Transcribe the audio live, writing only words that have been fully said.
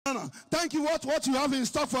Thank you what you have in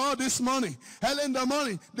stock for all this morning. Early in the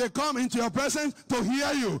morning, they come into your presence to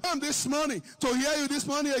hear you. Come this morning to hear you this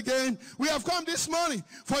morning again. We have come this morning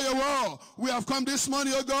for your word. We have come this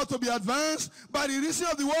morning, oh God, to be advanced by the reason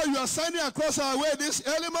of the word you are sending across our way this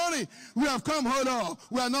early morning. We have come, oh Lord.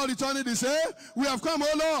 We are not returning the same. We have come,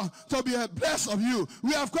 oh Lord, to be blessed of you.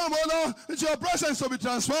 We have come, oh Lord, into your presence to be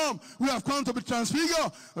transformed. We have come to be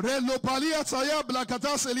transfigured.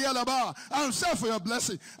 I'm set for your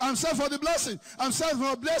blessing. I'm set for the blessing. I'm set for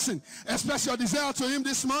your blessing. Express your desire to him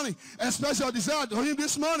this morning. Express your desire to him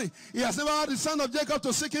this morning. He has never had the son of Jacob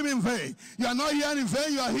to seek him in vain. You are not here in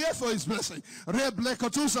vain. You are here for his blessing. God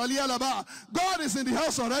is in the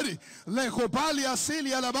house already.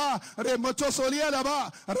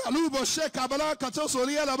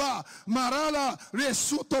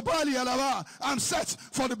 I'm set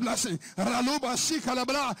for the blessing.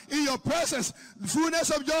 In your presence, fullness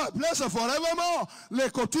of joy, blessing forevermore.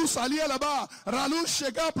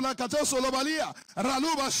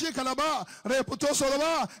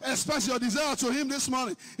 Express your desire to him this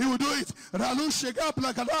morning. He will do it. I'm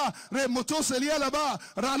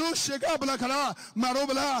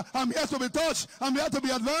here to be touched. I'm here to be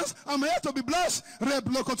advanced. I'm here to be blessed.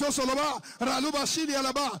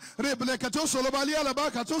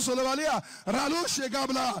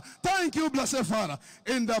 Thank you, blessed Father.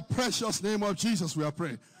 In the precious name of Jesus we are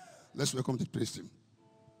praying. Let's welcome the praise team.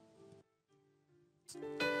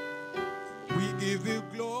 We give you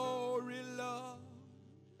glory, Lord,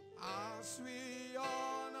 as we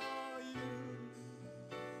honor you.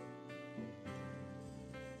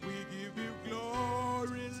 We give you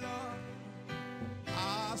glory, Lord,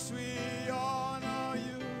 as we honor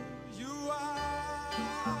you. You are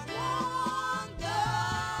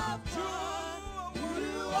wonderful.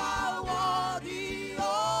 You are worthy,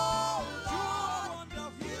 oh Lord.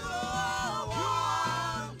 You are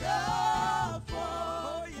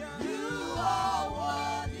wonderful. You are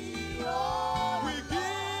worthy, oh Lord. We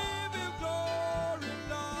give you glory,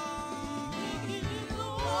 Lord. We give you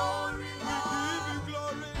glory, Lord. We give you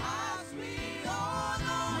glory as we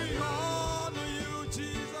honor you. We honor you,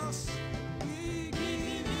 Jesus. We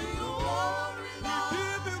give you glory, Lord. We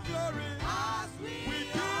give you glory as we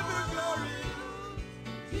give you glory.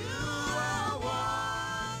 You are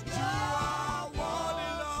wonderful.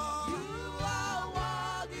 You are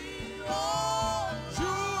worthy, Lord. You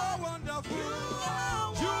are wonderful.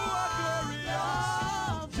 You are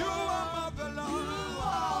glorious. You are marvelous. You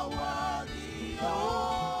are worthy,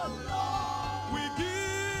 oh Lord. We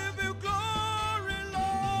give you glory,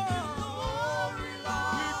 Lord.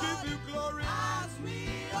 We give you glory as we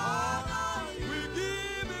honor you. We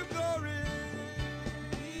give you glory.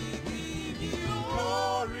 We give you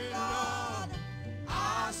glory, Lord,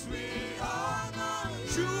 as we honor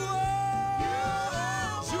you. You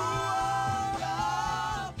are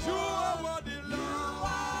worthy,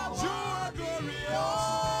 Lord. You are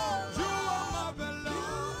glorious. You are marvelous.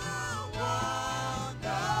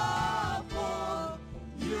 Wonderful.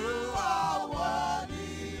 You are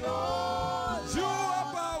worthy, oh Lord. You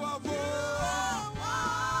are powerful.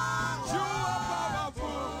 You are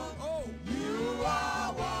powerful. Oh, you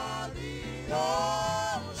are worthy, oh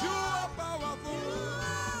Lord. You are powerful.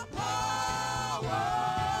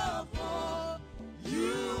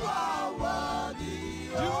 You are worthy,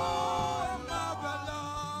 oh Lord. You are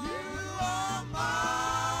marvelous. You are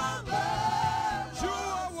marvelous. You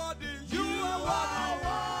are worthy. You are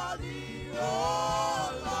worthy,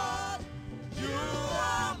 oh Lord. You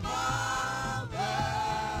are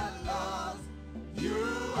marvelous.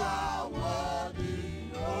 You are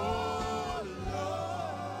worthy, oh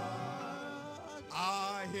Lord.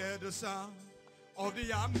 I hear the sound of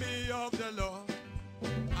the army of the Lord.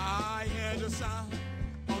 I hear the sound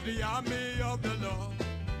of the army of the Lord.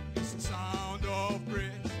 It's the sound of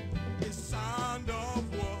praise. It's the sound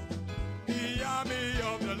of war. The army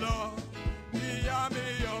of the Lord. The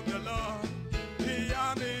army of the Lord. The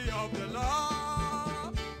army of the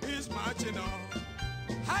Lord is marching on.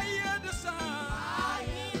 I hear the sound.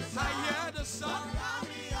 I hear the sound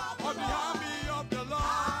of the army of the Lord.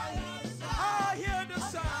 I hear the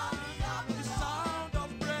sound. The sound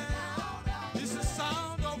of praise. It's the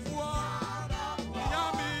sound of war. The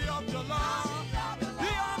army of the Lord.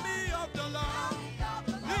 The army of the Lord.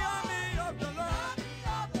 The army of the Lord.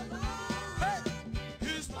 Hey,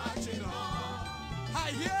 he's marching on.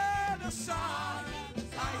 I hear the sound.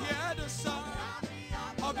 I hear the sound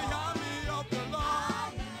of the army of the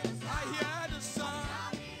Lord. I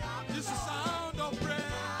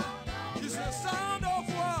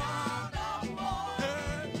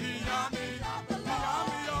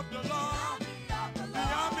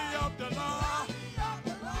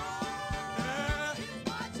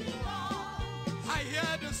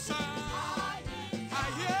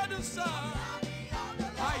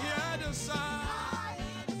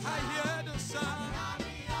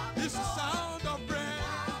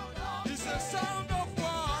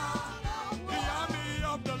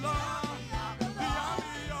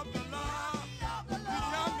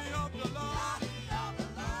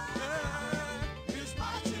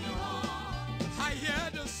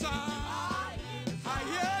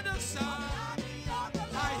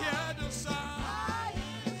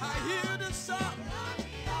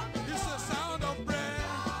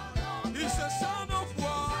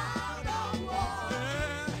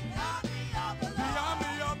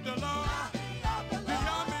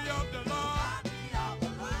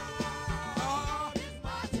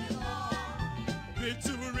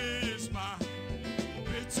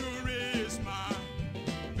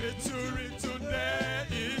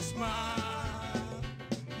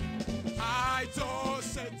I told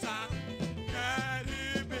Satan, get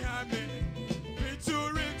him behind me.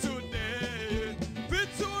 Victory today.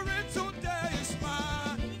 Victory today is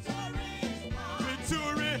mine.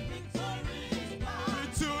 Victory.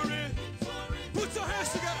 Victory. Put your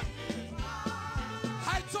hands together.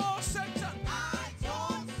 I told Satan,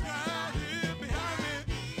 get him behind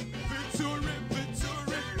me. Victory.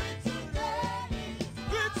 Victory.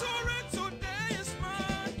 Victory today is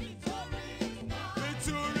mine.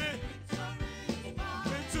 Victory.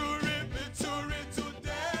 Victory, victory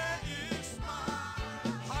today is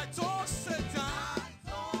mine. I told Satan,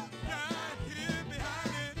 get him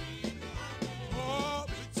behind me. Oh,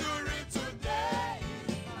 victory today.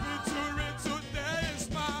 Victory today is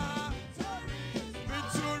mine.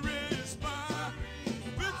 Victory is mine.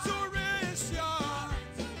 Victory is yours.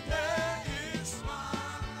 Today is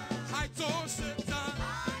mine. I told Satan,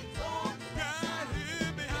 get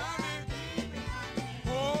him behind me.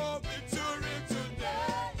 Oh, victory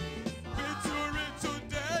today. Victory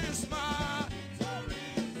today is mine.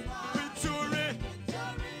 Victory.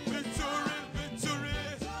 Victory, victory.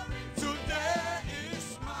 Today is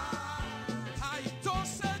mine. I told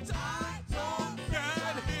Satan,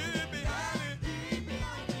 get him behind me.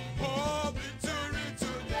 Oh, victory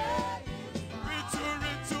today.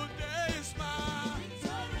 Victory today is mine.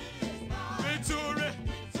 Victory.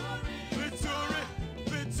 Victory.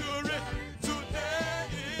 Victory. Today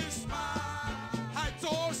is mine. I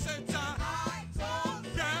told Satan,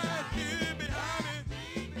 get him behind me.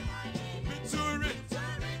 Victory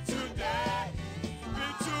today.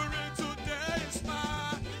 Victory today is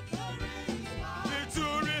mine.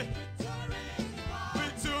 Victory.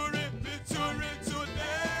 Victory. Victory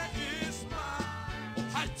today is mine.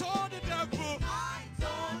 I told the devil,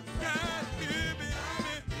 get him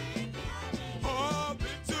behind me. Oh,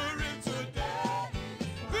 victory today.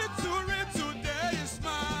 Victory today is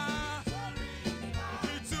mine.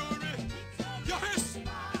 Victory. Your hands.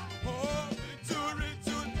 Oh, victory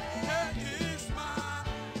today is mine.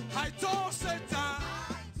 I told Satan,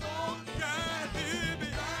 get him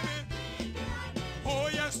behind me. Oh,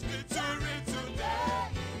 yes, victory today.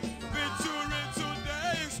 Victory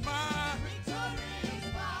today is mine.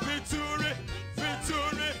 Victory.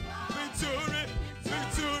 Victory. Victory.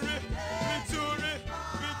 Victory. Victory.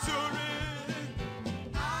 Victory.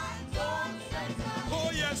 Oh,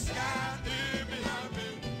 yes, God, him behind me.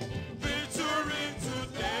 Victory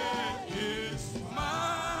today is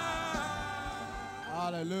mine.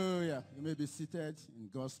 Hallelujah. You may be seated in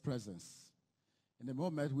God's presence. In a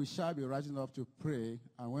moment, we shall be rising up to pray.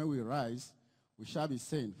 And when we rise, we shall be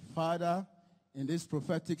saying, Father, in this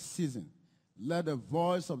prophetic season, let the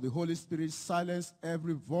voice of the Holy Spirit silence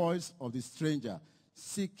every voice of the stranger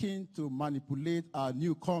seeking to manipulate our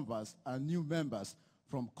new converts and new members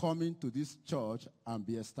from coming to this church and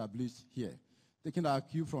be established here. Taking our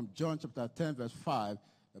cue from John chapter 10, verse 5,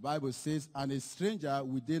 the Bible says, and a stranger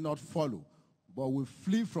will they not follow, but will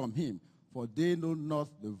flee from him, for they know not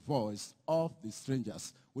the voice of the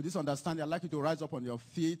strangers. With this understanding, I'd like you to rise up on your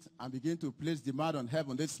feet and begin to place demand on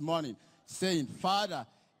heaven this morning, saying, Father,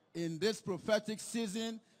 in this prophetic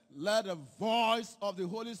season, let the voice of the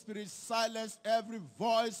Holy Spirit silence every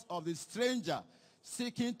voice of the stranger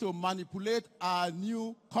seeking to manipulate our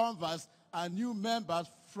new converts and new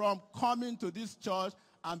members from coming to this church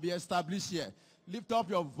and be established here. Lift up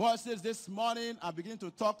your voices this morning and begin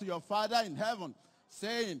to talk to your Father in heaven,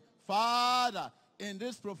 saying, Father, in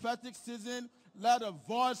this prophetic season, let the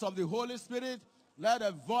voice of the Holy Spirit, let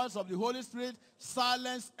the voice of the Holy Spirit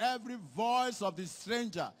silence every voice of the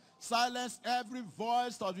stranger. Silence every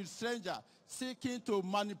voice of the stranger seeking to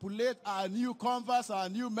manipulate our new converts, our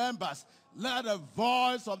new members. Let the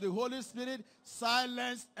voice of the Holy Spirit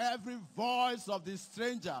silence every voice of the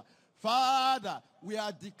stranger. Father, we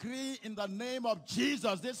are decreeing in the name of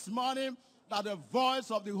Jesus this morning that the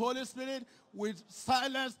voice of the Holy Spirit will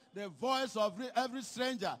silence the voice of every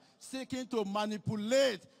stranger seeking to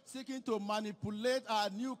manipulate our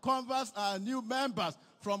new converts, our new members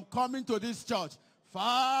from coming to this church.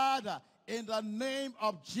 Father, in the name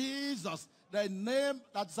of Jesus, the name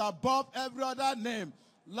that's above every other name,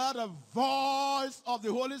 let the voice of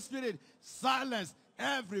the Holy Spirit silence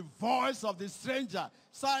every voice of the stranger.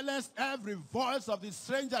 Silence every voice of the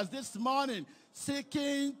strangers this morning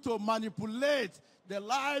seeking to manipulate the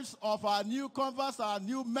lives of our new converts, our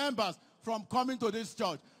new members from coming to this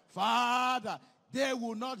church. Father, They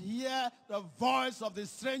will not hear the voice of the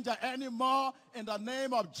stranger anymore in the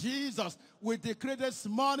name of Jesus. We decree this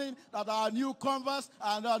morning that our new converts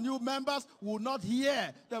and our new members will not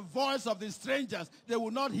hear the voice of the strangers. They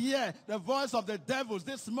will not hear the voice of the devils.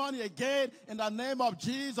 This morning again, in the name of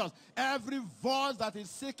Jesus, every voice that is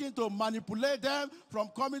seeking to manipulate them from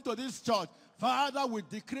coming to this church, Father, we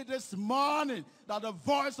decree this morning that the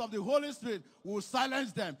voice of the Holy Spirit will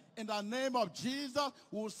silence them. In the name of Jesus,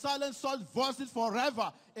 we will silence such voices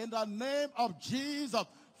forever. In the name of Jesus.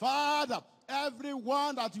 Father,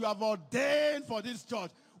 everyone that you have ordained for this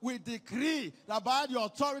church, we decree that by the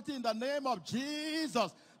authority in the name of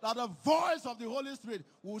Jesus, that the voice of the Holy Spirit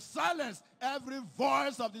will silence every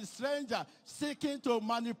voice of the stranger seeking to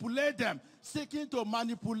manipulate them, seeking to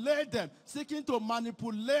manipulate them, seeking to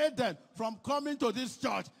manipulate them from coming to this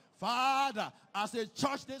church. Father, as a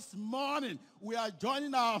church this morning, we are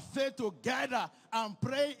joining our faith together and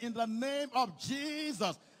pray in the name of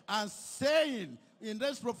Jesus and saying, in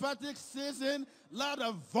this prophetic season, let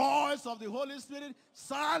the voice of the Holy Spirit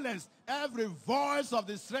silence every voice of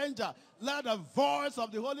the stranger. Let the voice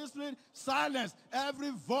of the Holy Spirit silence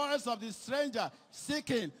every voice of the stranger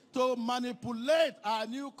seeking to manipulate our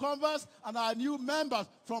new converts and our new members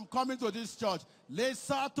from coming to this church.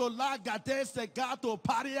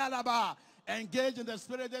 Engage in the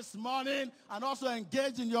Spirit this morning and also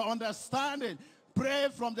engage in your understanding. Pray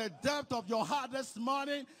from the depth of your heart this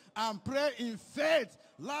morning and pray in faith.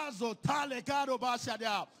 Lazo tale garo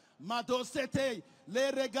bashadia. Madosete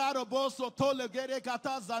le regaro boso tole gere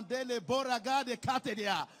kata zandele boragade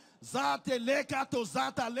kateria. Zate leka to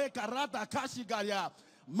zata leka rata kashigaria.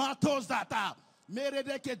 Mato zata.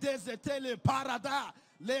 Merede kedeze tele parada.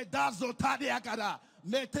 Le dazo tadiakada.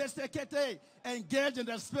 Metesekete. Engage in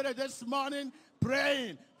the Spirit this morning,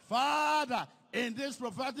 praying, Father, in this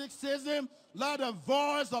prophetic season, let the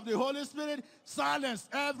voice of the Holy Spirit silence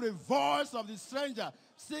every voice of the stranger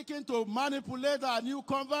seeking to manipulate our new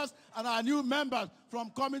converts and our new members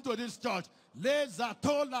from coming to this church.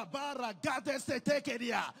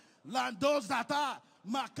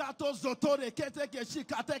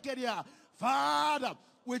 Father,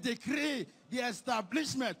 we decree the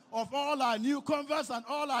establishment of all our new converts and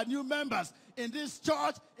all our new members in this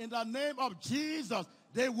church in the name of Jesus.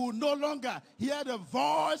 They will no longer hear the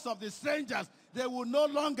voice of the strangers. They will no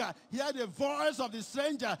longer hear the voice of the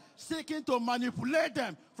stranger seeking to manipulate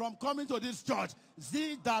them from coming to this church.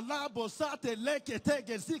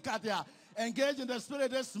 Engage in the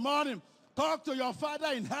Spirit this morning. Talk to your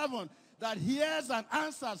Father in heaven that hears and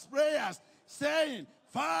answers prayers, saying,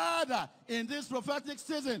 Father, in this prophetic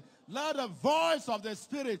season, let the voice of the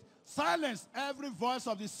Spirit silence every voice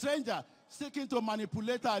of the stranger seeking to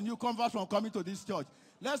manipulate our new converts from coming to this church.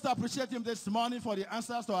 Let's appreciate him this morning for the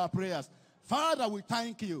answers to our prayers. Father, we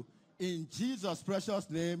thank you. In Jesus' precious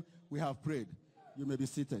name, we have prayed. You may be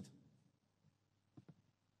seated.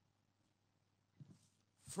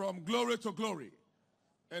 From glory to glory.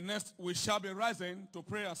 And next, we shall be rising to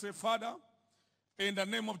pray and say, Father, in the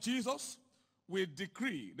name of Jesus, we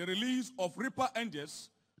decree the release of reaper angels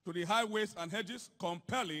to the highways and hedges,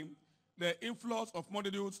 compelling the influx of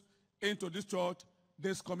multitudes into this church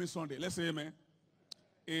this coming Sunday. Let's say amen.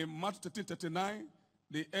 In March 13:39,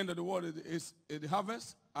 the end of the world is the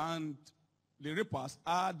harvest, and the reapers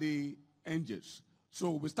are the angels.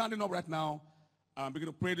 So we're standing up right now and begin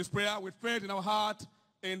to pray this prayer with faith in our heart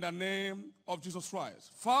in the name of Jesus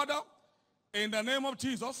Christ. Father, in the name of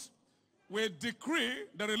Jesus, we decree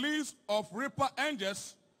the release of reaper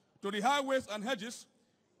angels to the highways and hedges,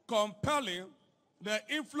 compelling the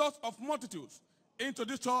influx of multitudes into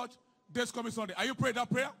this church this coming Sunday. Are you praying that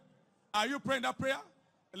prayer? Are you praying that prayer?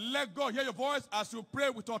 Let God hear your voice as you pray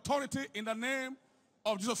with authority in the name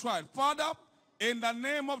of Jesus Christ. Father, in the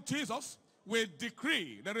name of Jesus, we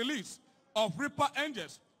decree the release of reaper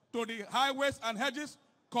angels to the highways and hedges,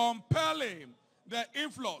 compelling the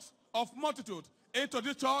influx of multitude into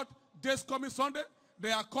this church this coming Sunday.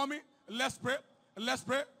 They are coming. Let's pray. Let's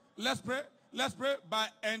pray. Let's pray. Let's pray. By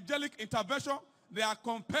angelic intervention, they are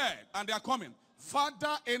compelled and they are coming.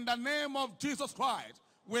 Father, in the name of Jesus Christ,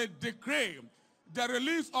 we decree the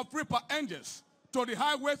release of reaper angels to the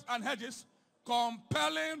highways and hedges,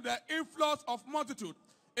 compelling the influx of multitude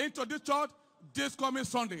into this church this coming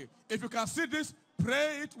Sunday. If you can see this,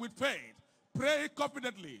 pray it with faith. Pray it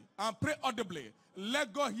confidently and pray audibly.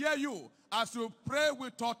 Let God hear you as you pray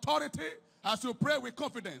with authority, as you pray with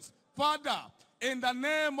confidence. Father, in the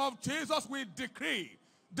name of Jesus, we decree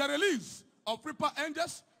the release of reaper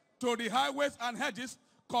angels to the highways and hedges,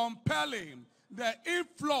 compelling the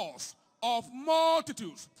influx of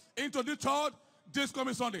multitudes into the church this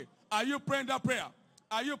coming Sunday. Are you praying that prayer?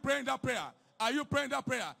 Are you praying that prayer? Are you praying that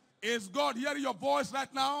prayer? Is God hearing your voice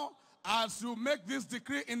right now as you make this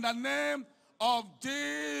decree in the name of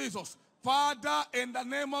Jesus? Father, in the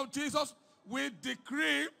name of Jesus, we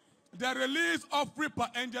decree the release of reaper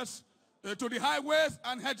angels to the highways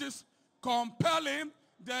and hedges, compelling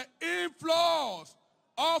the inflows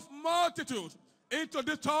of multitudes into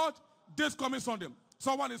this church this coming Sunday.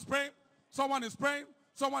 Someone is praying, someone is praying,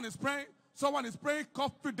 someone is praying, someone is praying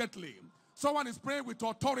confidently. Someone is praying with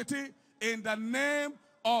authority in the name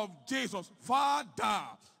of Jesus. Father,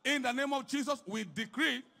 in the name of Jesus, we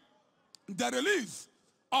decree the release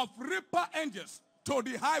of reaper angels to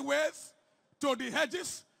the highways, to the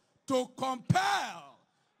hedges, to compel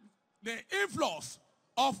the inflows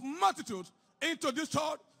of multitudes into this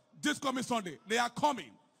church this coming Sunday. They are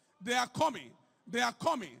coming. They are coming. They are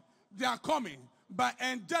coming. They are coming. By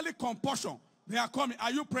angelic compulsion, they are coming.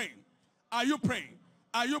 Are you praying? Are you praying?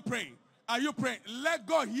 Are you praying? Are you praying? Let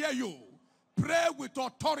God hear you. Pray with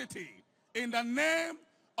authority in the name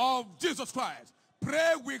of Jesus Christ.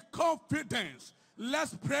 Pray with confidence.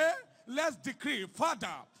 Let's pray. Let's decree. Father,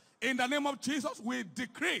 in the name of Jesus, we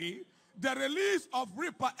decree the release of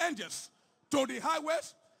reaper angels to the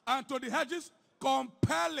highways and to the hedges,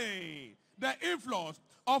 compelling the influence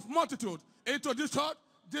of multitude into this church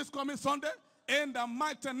this coming Sunday in the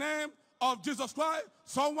mighty name of Jesus Christ.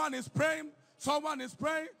 Someone is praying. Someone is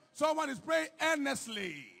praying. Someone is praying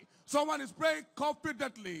earnestly. Someone is praying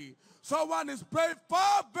confidently. Someone is praying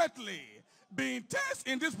fervently. Be intense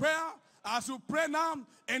in this prayer as you pray now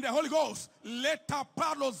in the Holy Ghost. Leta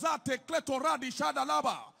palozate kletoradi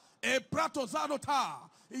shadalaba. E pratozanota.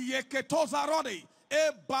 Yeketozarodi. E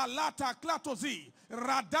balata klatozi.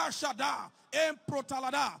 Radashada. E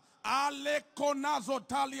protalada. Ale konazo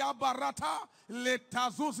talia barata.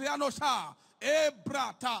 Letazuzianosha.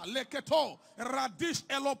 Ebrata leketo radish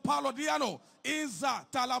elopalodiano iza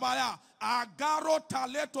talabaya agaro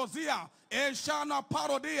taletozia eshana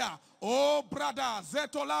parodia o brada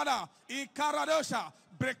zetolada ikaradosha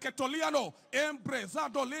breketoliano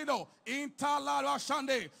embrezadolino intalala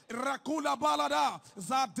shande rakula balada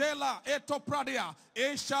zadela etopradia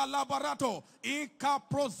eshala barato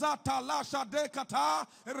incaprozata lasha dekata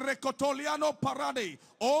rekotoliano parade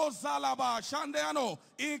o zalaba shandeano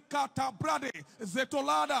incatabrade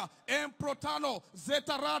zetolada emprotano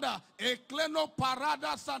zetarada ekleno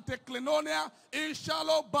parada sante klenonia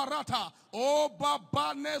ishalo barata o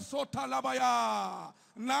babane sotalabaya.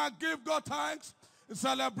 Now give God thanks.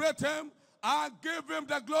 Celebrate him and give him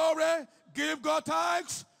the glory. Give God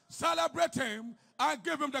thanks, celebrate him and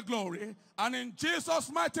give him the glory. And in Jesus'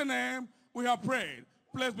 mighty name we have prayed.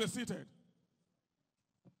 Please be seated.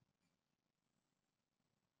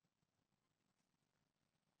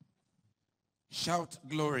 Shout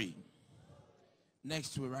glory.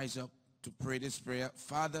 Next we rise up to pray this prayer.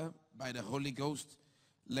 Father, by the Holy Ghost,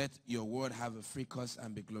 let your word have a free course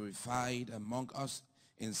and be glorified among us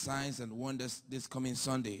in signs and wonders this coming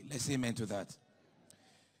Sunday. Let's say amen to that.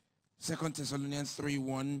 2 Thessalonians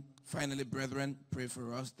 3:1. Finally, brethren, pray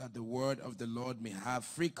for us that the word of the Lord may have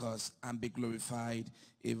free course and be glorified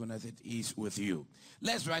even as it is with you.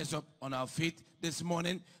 Let's rise up on our feet this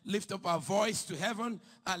morning, lift up our voice to heaven,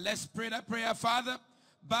 and let's pray that prayer. Father,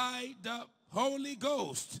 by the Holy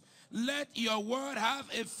Ghost, let your word have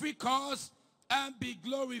a free course and be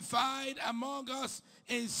glorified among us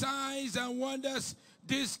in signs and wonders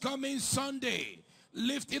this coming Sunday.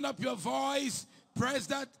 Lifting up your voice, press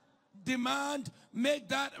that demand, make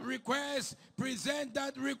that request, present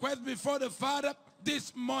that request before the Father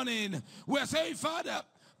this morning. We're saying, Father,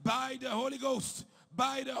 by the Holy Ghost,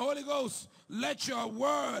 let your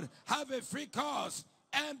word have a free course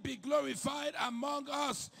and be glorified among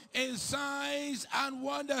us in signs and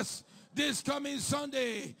wonders this coming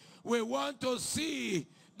Sunday. We want to see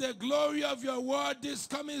the glory of your word this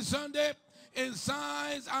coming Sunday in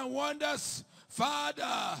signs and wonders.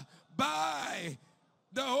 Father, by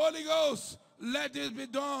the Holy Ghost, let this be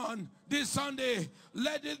done this Sunday.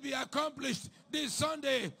 Let it be accomplished this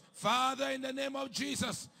Sunday. Father, in the name of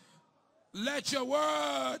Jesus, let your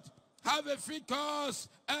word have a free course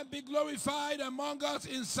and be glorified among us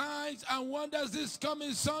in signs and wonders this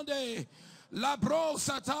coming Sunday. Labro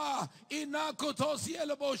sata ina kotosi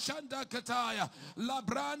elebo shanda kataya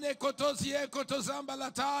labrane kotosi ekotozamba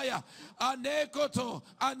lataya anekoto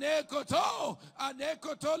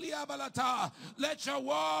liabalata. Let your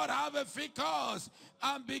word have a free course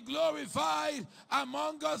and be glorified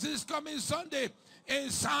among us this coming Sunday in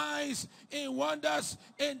signs, in wonders,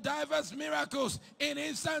 in diverse miracles, in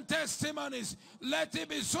instant testimonies. Let it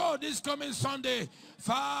be so this coming Sunday.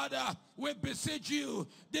 Father, we beseech you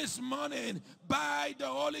this morning by the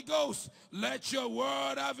Holy Ghost. Let your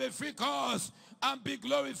word have a free course and be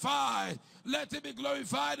glorified. Let it be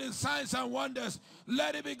glorified in signs and wonders.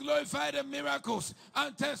 Let it be glorified in miracles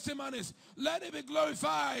and testimonies. Let it be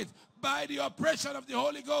glorified by the operation of the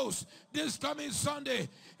Holy Ghost this coming Sunday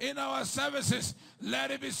in our services. Let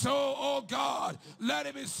it be so, oh God. Let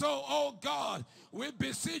it be so, oh God. We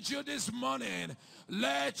beseech you this morning.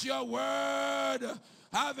 Let your word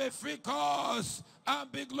have a free course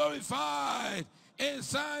and be glorified in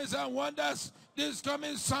signs and wonders this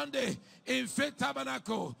coming Sunday in Faith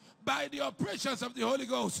Tabernacle by the operations of the Holy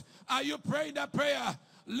Ghost. Are you praying that prayer?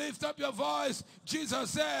 Lift up your voice.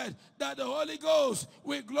 Jesus said that the Holy Ghost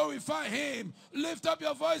will glorify him. Lift up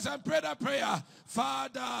your voice and pray that prayer.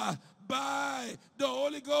 Father, by the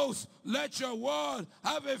Holy Ghost, let your word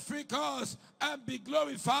have a free course and be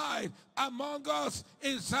glorified among us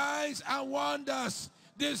in signs and wonders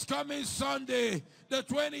this coming Sunday, the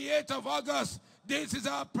 28th of August. This is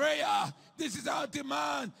our prayer. This is our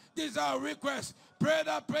demand. This is our request. Pray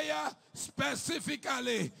that prayer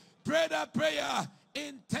specifically. Pray that prayer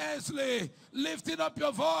intensely. Lifting up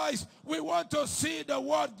your voice. We want to see the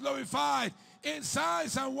word glorified in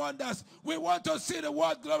signs and wonders. We want to see the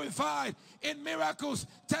word glorified in miracles,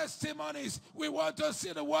 testimonies. We want to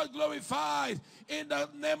see the word glorified in the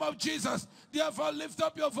name of Jesus. Therefore, lift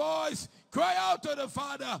up your voice. Cry out to the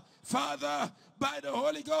Father. Father, by the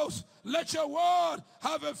Holy Ghost, let your word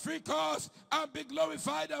have a free course and be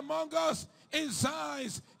glorified among us in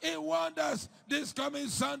signs, in wonders this coming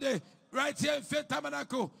Sunday, right here in Faith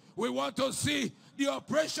Tabernacle. We want to see the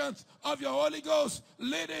operations of your Holy Ghost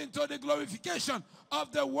leading to the glorification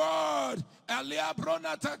of the word.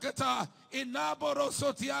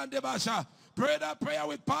 Pray that prayer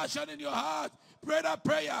with passion in your heart. Pray that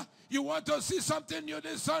prayer. You want to see something new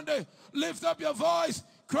this Sunday. Lift up your voice.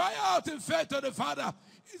 Cry out in faith to the Father.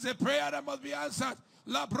 It's a prayer that must be answered.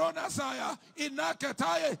 La brona saya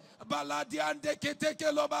inakataye baladiande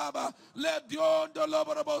keteke lobaba lediondo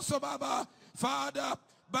loboroboso baba. Father,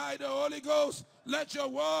 by the Holy Ghost, let your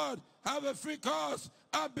word have a free course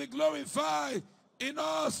and be glorified in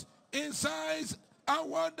us, in signs and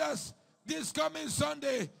wonders this coming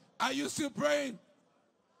Sunday. Are you still praying?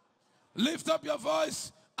 Lift up your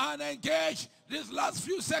voice and engage these last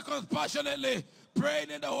few seconds passionately, praying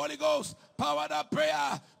in the Holy Ghost. Power that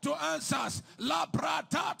prayer to answers. La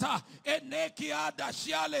bratata enekia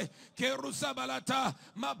dashiale kerusa balata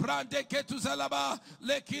mabrande ketuzalaba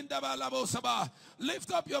lekinda balabosaba.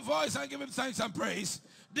 Lift up your voice and give him thanks and praise.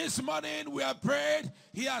 This morning we have prayed.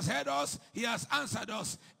 He has heard us. He has answered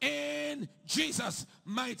us. In Jesus'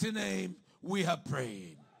 mighty name we have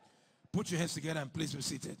prayed. Put your hands together and please be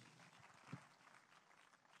seated.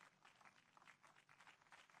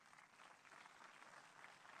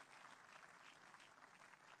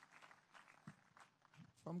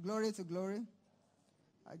 From glory to glory.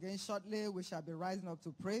 Again, shortly, we shall be rising up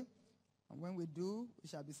to pray. And when we do, we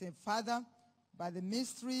shall be saying, Father, by the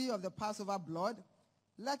mystery of the Passover blood,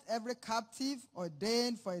 let every captive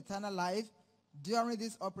ordained for eternal life during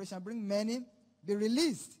this operation, bring many, be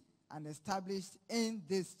released and established in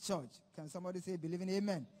this church. Can somebody say, believe in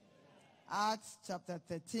amen? Acts chapter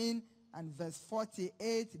 13 and verse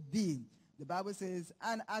 48b. The Bible says,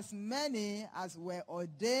 and as many as were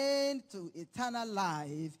ordained to eternal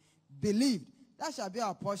life believed. That shall be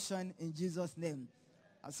our portion in Jesus' name.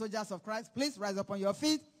 As soldiers of Christ, please rise up on your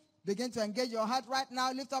feet. Begin to engage your heart right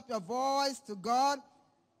now. Lift up your voice to God.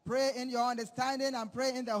 Pray in your understanding and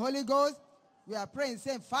pray in the Holy Ghost. We are praying,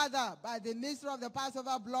 saying, Father, by the mystery of the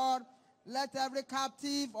Passover blood, let every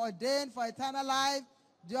captive ordained for eternal life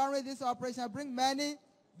during this operation, bring many,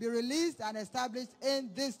 be released and established in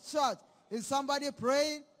this church. Is somebody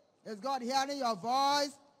praying? Is God hearing your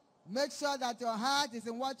voice? Make sure that your heart is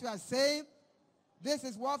in what you are saying. This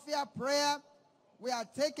is warfare prayer. We are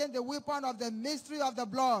taking the weapon of the mystery of the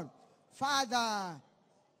blood. Father,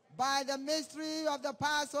 by the mystery of the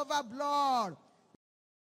Passover blood,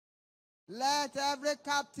 let every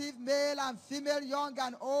captive male and female, young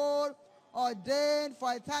and old, ordained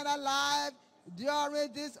for eternal life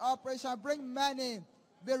during this operation, bring many,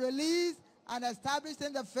 be released and established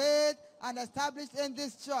in the faith and established in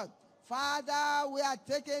this church. Father, we are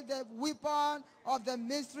taking the weapon of the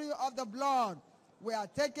mystery of the blood. We are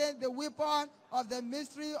taking the weapon of the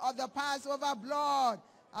mystery of the Passover blood.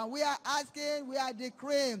 And we are asking, we are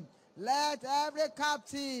decreeing, let every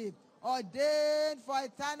captive ordained for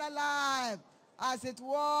eternal life, as it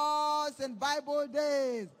was in Bible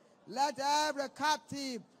days, Let every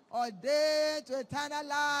captive ordained to eternal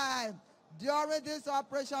life during this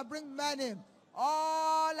operation bring many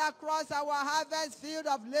all across our harvest field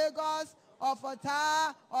of Lagos, of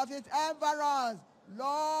Ota, of its environs.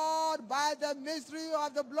 Lord, by the mystery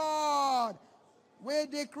of the blood, we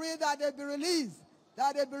decree that they be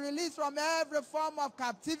released from every form of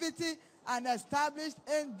captivity and established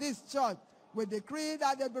in this church. We decree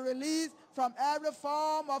that they be released from every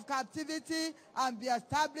form of captivity and be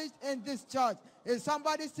established in this church. If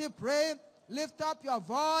somebody still praying, lift up your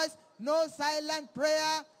voice. No silent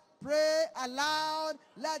prayer. Pray aloud.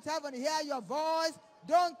 Let heaven hear your voice.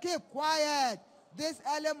 Don't keep quiet. This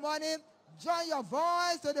early morning, join your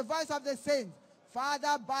voice to the voice of the saints.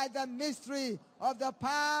 Father, by the mystery of the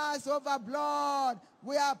Passover blood,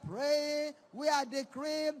 we are praying, we are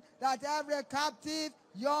decreeing that every captive,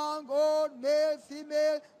 young, old, male,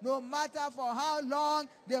 female, no matter for how long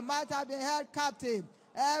they might have been held captive,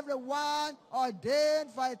 everyone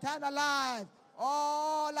ordained for eternal life,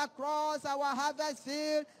 all across our harvest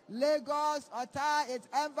field, Lagos, Ota, its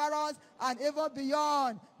environs, and even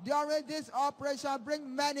beyond, during this operation,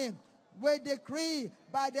 bring many. We decree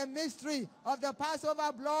by the mystery of the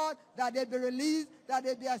Passover blood that they be released, that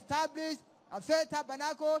they be established, a faith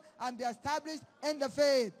tabernacle, and be established in the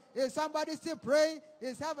faith. If somebody still praying,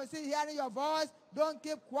 is heaven still hearing your voice, don't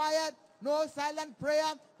keep quiet. No silent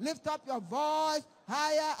prayer. Lift up your voice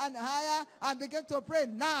higher and higher and begin to pray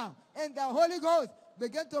now in the Holy Ghost.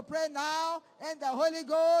 Begin to pray now in the Holy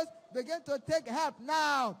Ghost. Begin to take help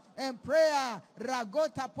now in prayer.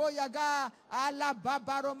 Ragota poyaga ala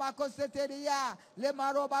babaroma koseteria le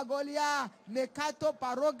maroba golia mekato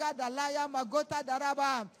paroga dalaya magota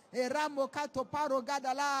daraba eramokato paroga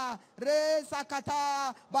dala re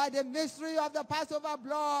sakata by the mystery of the Passover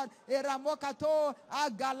blood eramokato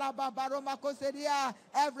agala babaroma koseria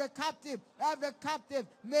every captive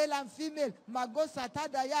male and female magosa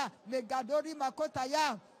tadaya megadori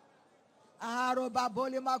makotaya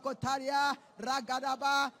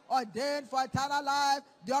Ragadaba, ordained for eternal life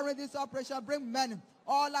during this operation. Bring men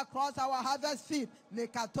all across our harvest field.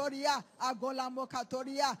 Mekatoria, Agola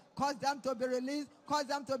Mokatoria, cause them to be released, cause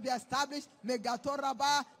them to be established.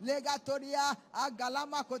 Megatoraba, Legatoria,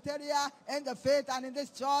 Agalama Koteria, in the faith and in this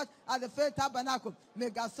church at the faith tabernacle.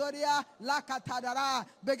 Megasoria, Lakatadara.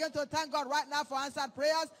 Begin to thank God right now for answered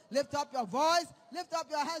prayers. Lift up your voice, lift up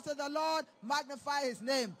your hands to the Lord, magnify his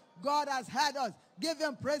name. God has heard us. Give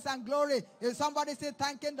him praise and glory. If somebody say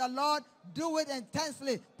thanking the Lord, do it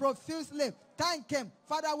intensely, profusely. Thank him.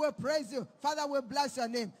 Father, we praise you. Father, we bless your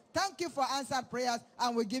name. Thank you for answered prayers,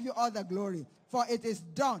 and we give you all the glory. For it is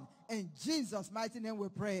done. In Jesus' mighty name we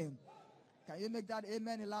pray. Can you make that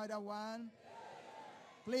amen a louder one?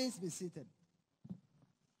 Please be seated.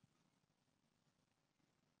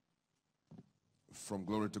 From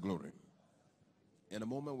glory to glory. In a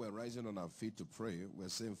moment, we're rising on our feet to pray. We're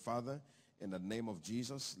saying, Father, in the name of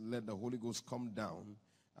Jesus, let the Holy Ghost come down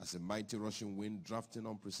as a mighty rushing wind, drafting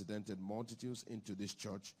unprecedented multitudes into this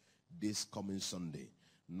church this coming Sunday.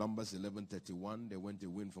 Numbers 11:31, there went a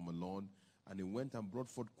wind from the Lord, and it went and brought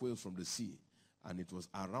forth quails from the sea. And it was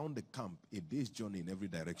around the camp, a day's journey in every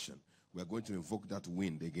direction. We're going to invoke that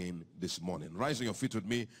wind again this morning. Rise on your feet with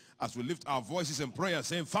me as we lift our voices in prayer,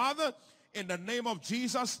 saying, Father, in the name of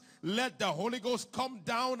Jesus, let the Holy Ghost come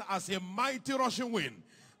down as a mighty rushing wind,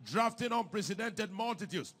 drafting unprecedented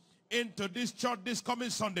multitudes into this church this coming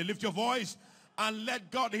Sunday. Lift your voice and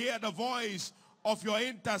let God hear the voice of your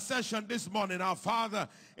intercession this morning. Our Father,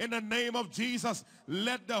 in the name of Jesus,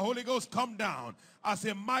 let the Holy Ghost come down as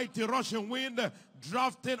a mighty rushing wind,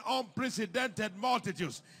 drafting unprecedented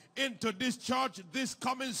multitudes into this church this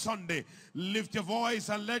coming Sunday. Lift your voice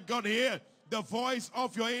and let God hear the voice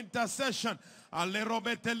of your intercession. Father,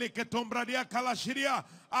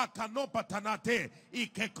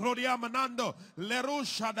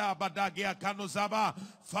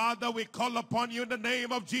 we call upon you in the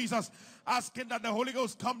name of Jesus, asking that the Holy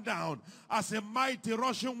Ghost come down as a mighty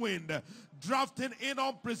rushing wind, drafting in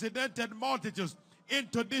unprecedented multitudes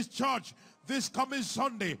into this church this coming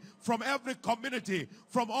Sunday, from every community,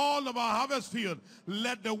 from all of our harvest field.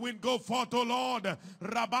 Let the wind go forth, O Lord.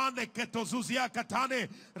 Rabane ketozuzia katane,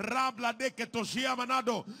 rablade ketoshia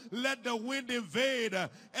manado. Let the wind invade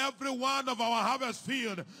every one of our harvest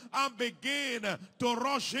field and begin to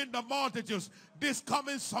rush in the multitudes this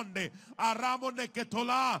coming Sunday. Aramone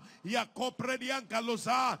ketola, ya compredianka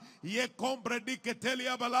loza, ye compredi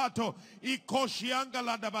ketelia balato, i koshianga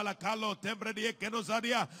la dabalakalo, tembredi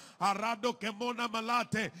kenozadia, arado kemona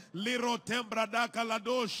malate, liro tembradaka la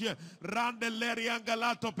doshie, rande lerianga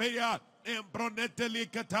lato peya.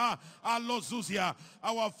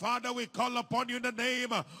 Our Father, we call upon you in the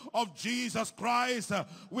name of Jesus Christ.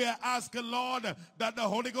 We are asking, Lord, that the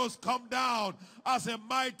Holy Ghost come down as a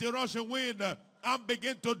mighty rushing wind and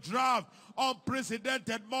begin to draft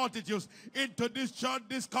unprecedented multitudes into this church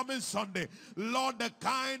this coming Sunday. Lord, the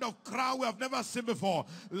kind of crowd we have never seen before.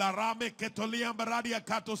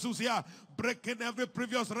 Breaking every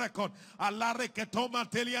previous record. Let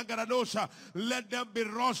them be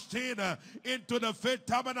rushed into the faith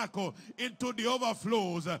tabernacle, into the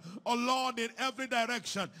overflows. Oh Lord, in every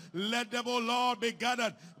direction. Let them, oh Lord, be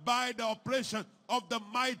gathered by the operation of the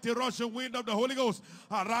mighty rushing wind of the Holy Ghost.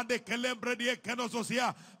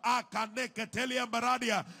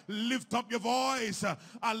 Lift up your voice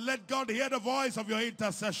and let God hear the voice of your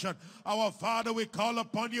intercession. Our Father, we call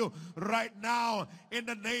upon you right now in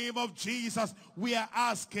the name of Jesus. We are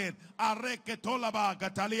asking,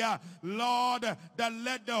 Lord, that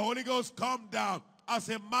let the Holy Ghost come down as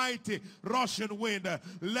a mighty rushing wind.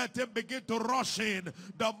 Let him begin to rush in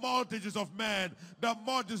the multitudes of men, the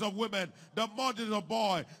multitudes of women, the multitudes of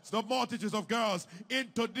boys, the multitudes of girls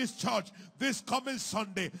into this church this coming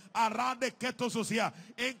Sunday.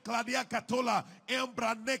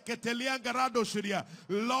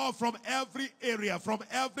 Lord, from every area, from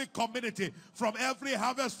every community, from every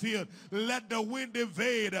harvest field, let the wind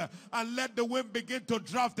invade and let the wind begin to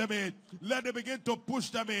draft them in. Let it begin to push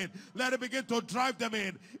them in. Let it begin to drive them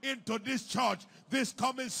in into this church this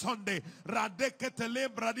coming Sunday. Radeketele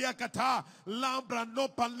bradiakata lambra no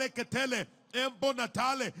paleketele Embo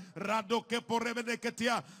Natale, Rado que por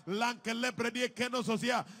remeneketia, Lanke lepredie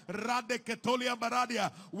kenososia, Rade ketolia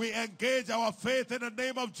maradia. We engage our faith in the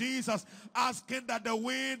name of Jesus, asking that the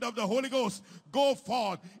wind of the Holy Ghost go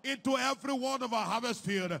forth into every one of our harvest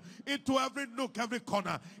field, into every nook, every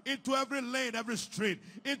corner, into every lane, every street,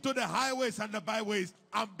 into the highways and the byways,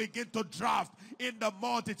 and begin to draft in the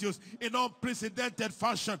multitudes in unprecedented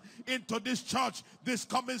fashion into this church this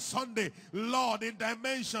coming Sunday. Lord, in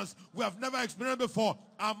dimensions we have never experienced before.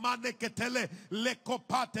 Amane ketele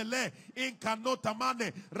lekopatele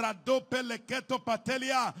inkanotamane radopele keto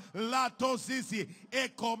patelia lato zizi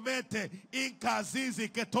ekomete inkazizi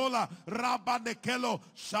ketola rabanekelo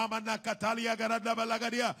shamana katalia garada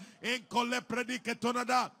balagadia enkole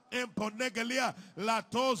prediketonada emponegelia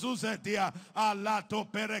lato zuzetia alato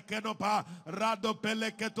perekenopa rado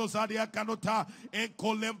peleketo zadia kanota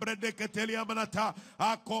enkolembre de ketelia manata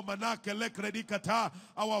akomana kele kredikata.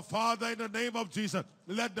 Our Father, in the name of Jesus,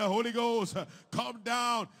 let the Holy Ghost come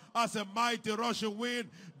down as a mighty rushing wind,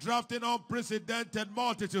 drafting unprecedented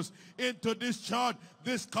multitudes into this church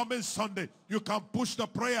this coming Sunday. You can push the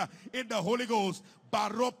prayer in the Holy Ghost.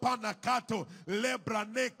 Baropa nakato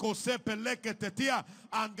lebraneko sepeleke tetia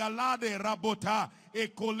angalade rabota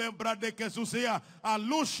ekolembra de kesusia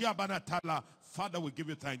alushia banatala. Father, we give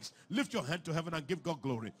you thanks. Lift your hand to heaven and give God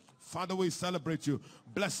glory. Father, we celebrate you.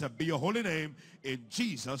 Blessed be your holy name. In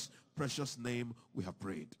Jesus' precious name we have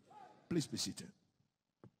prayed. Please be seated.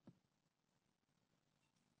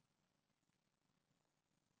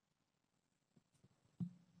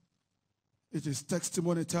 It is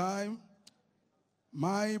testimony time.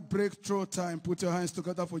 My breakthrough time. Put your hands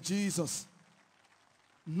together for Jesus.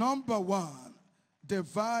 Number one,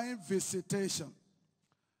 divine visitation.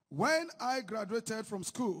 When I graduated from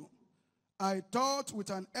school, I thought with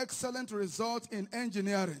an excellent result in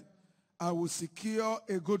engineering, I would secure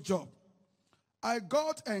a good job. I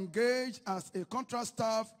got engaged as a contract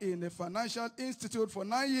staff in a financial institute for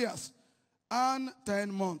 9 years and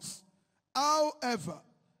 10 months. However,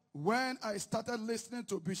 when I started listening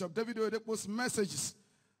to Bishop David Oyedepo's messages,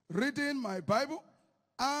 reading my Bible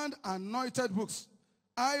and anointed books,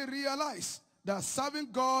 I realized that serving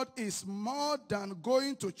God is more than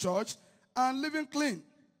going to church and living clean.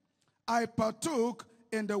 I partook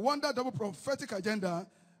in the Wonder Double prophetic agenda,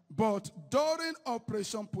 but during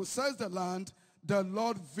Operation Possess the Land, the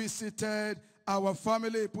Lord visited our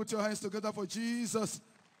family. Put your hands together for Jesus.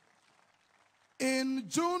 In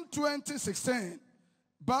June 2016,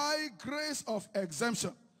 by grace of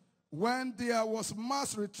exemption, when there was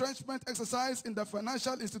mass retrenchment exercise in the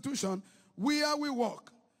financial institution where we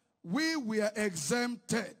work, we were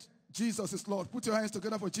exempted. Jesus is Lord. Put your hands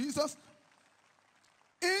together for Jesus.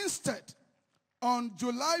 Instead, on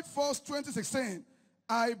July 1st, 2016,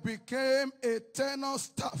 I became a tenor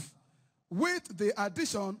staff with the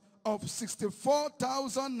addition of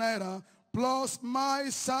 64,000 naira plus my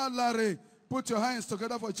salary. Put your hands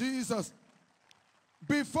together for Jesus.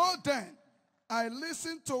 Before then, I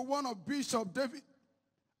listened to one of Bishop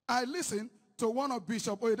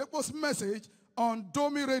Oyedepo's message on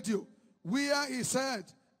Domi Radio, where he said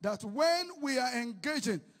that when we are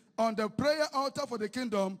engaging on the prayer altar for the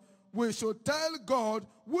kingdom, we should tell God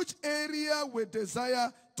which area we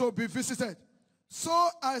desire to be visited. So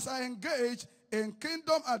as I engaged in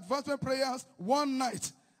kingdom advancement prayers one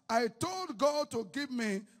night, I told God to give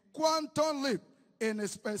me quantum leap in a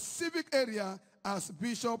specific area as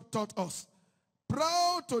Bishop taught us.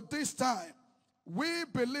 Proud to this time, we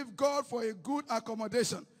believe God for a good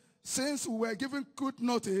accommodation since we were given good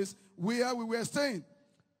notice where we were staying.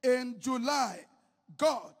 In July,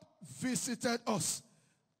 God visited us.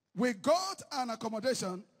 We got an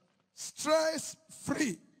accommodation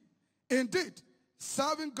stress-free. Indeed,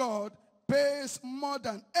 serving God pays more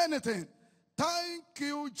than anything. Thank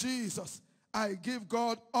you, Jesus. I give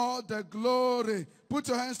God all the glory. Put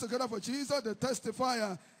your hands together for Jesus. The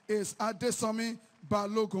testifier is Adesomi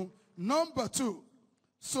Balogun. Number 2,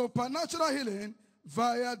 supernatural healing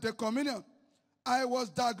via the communion. I was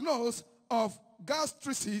diagnosed of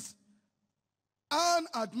gastritis and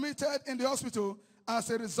admitted in the hospital as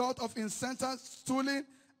a result of incessant stooling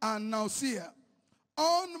and nausea.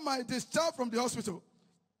 On my discharge from the hospital,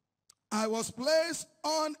 I was placed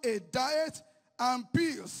on a diet and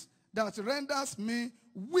pills that renders me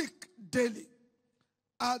weak daily.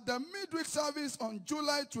 At the midweek service on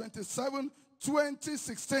July 27,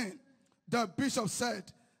 2016, the bishop said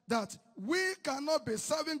that we cannot be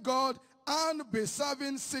serving God and be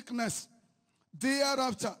serving sickness.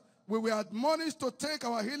 Thereafter, we were admonished to take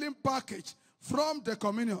our healing package from the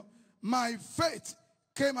communion. My faith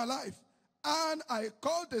came alive, and I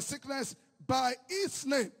called the sickness by its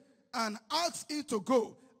name and asked it to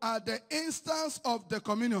go at the instance of the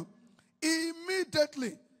communion.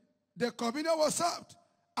 Immediately, the communion was served.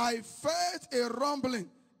 I felt a rumbling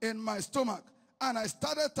in my stomach, and I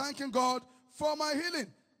started thanking God for my healing.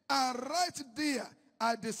 And right there,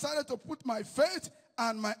 I decided to put my faith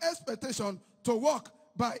and my expectation to work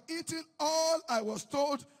by eating all I was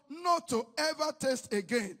told not to ever taste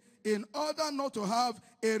again, in order not to have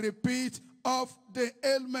a repeat of the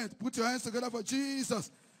ailment. Put your hands together for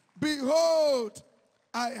Jesus. Behold,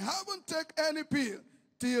 I haven't taken any pill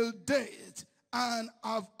till date, and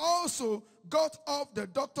I've also got off the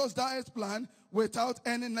doctor's diet plan without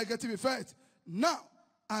any negative effect. Now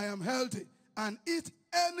I am healthy and eat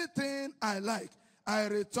anything I like. I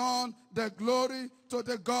return the glory to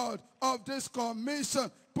the God of this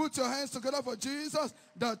commission. Put your hands together for Jesus.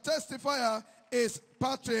 The testifier is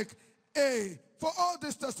Patrick A. For all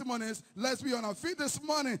these testimonies, let's be on our feet this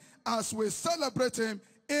morning as we celebrate him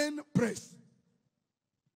in praise.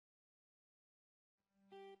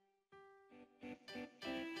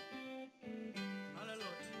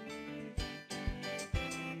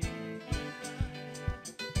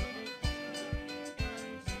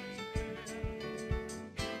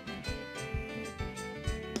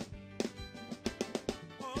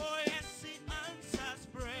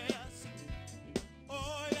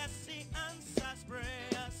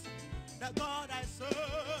 God I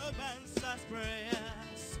serve answers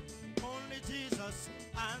prayers. Only Jesus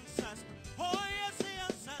answers. Oh yes, he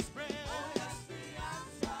answers prayers.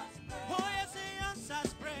 Oh yes, he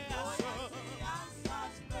answers prayers. Oh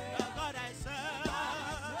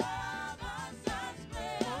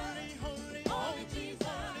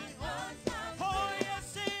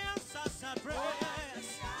yes, he answers prayers.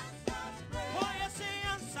 Oh yes, he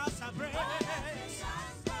answers prayers.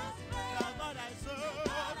 The God I serve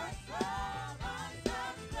answers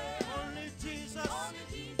prayers. Only Jesus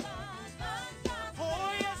answers.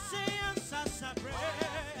 Oh yes, he answers prayers.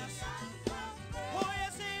 Oh yes,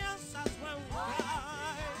 he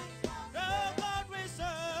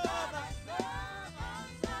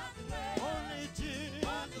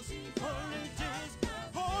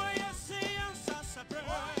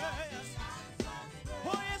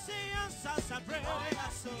answers prayers.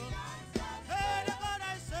 The God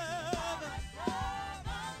I serve.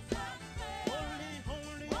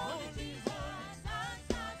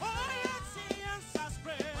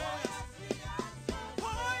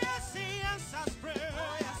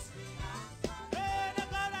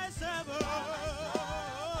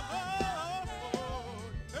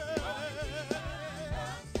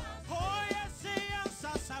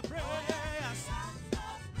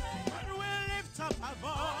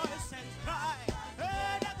 Voice and cry,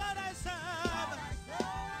 hey, the God I serve.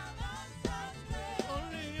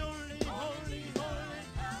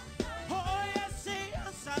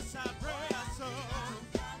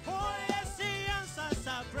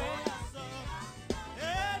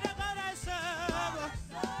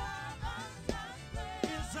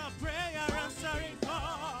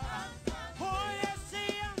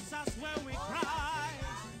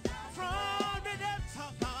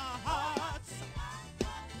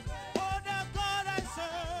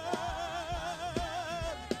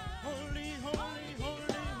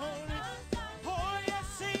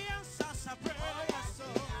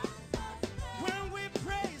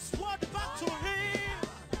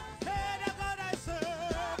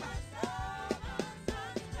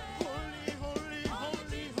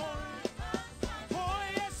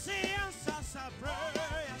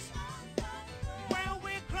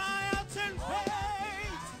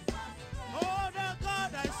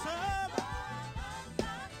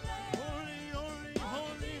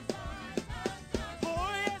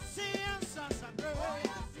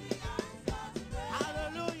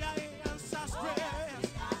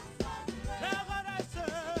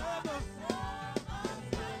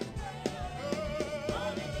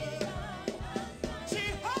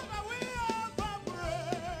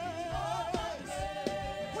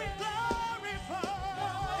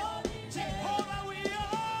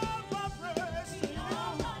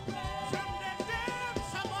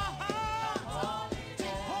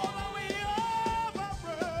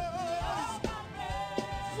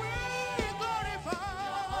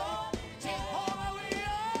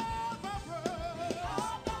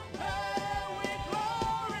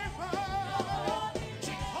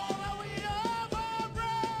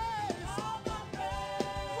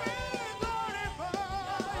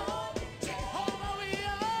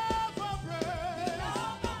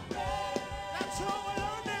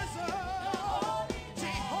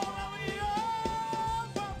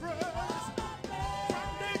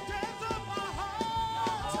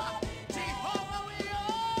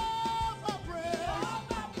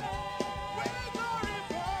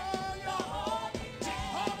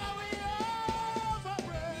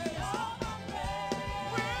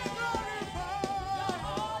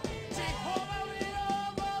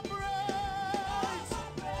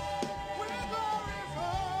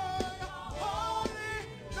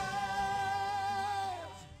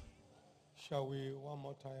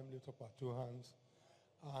 more time, lift up our two hands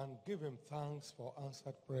and give him thanks for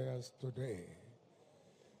answered prayers today.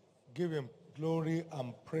 Give him glory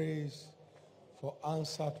and praise for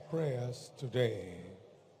answered prayers today.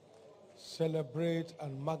 Celebrate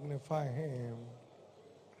and magnify him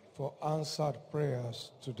for answered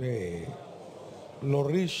prayers today.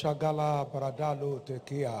 Lori shagala bradalo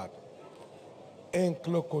tekiat.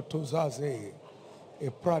 Enklo kotozaze. E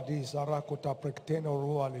pradi zarakota prekteno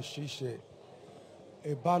rua leshishe.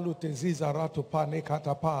 E balu teziza rato pane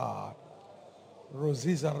katapa.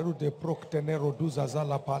 Roziza rude proktenero duza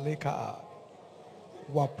zala paleka.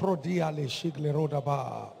 Wa prodia le shigle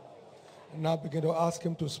rodaba. Now begin to ask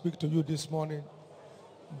him to speak to you this morning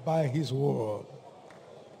by his word.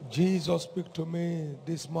 Jesus, speak to me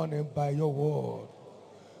this morning by your word.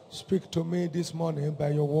 Speak to me this morning by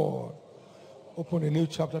your word. Open a new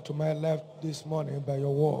chapter to my left this morning by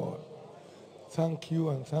your word. Thank you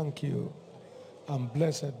and thank you. And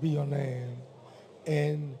blessed be your name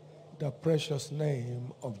in the precious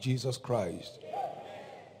name of Jesus Christ.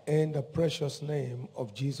 In the precious name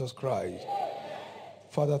of Jesus Christ.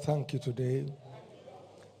 Father, thank you today.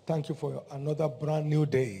 Thank you for another brand new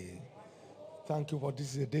day. Thank you for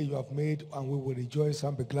this is a day you have made, and we will rejoice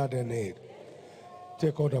and be glad in it.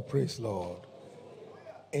 Take all the praise, Lord.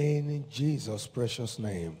 In Jesus' precious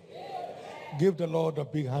name. Give the Lord a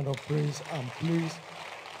big hand of praise, and please,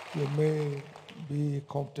 you may be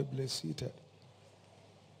comfortably seated.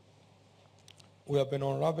 We have been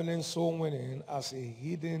unraveling soul winning as a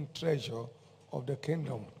hidden treasure of the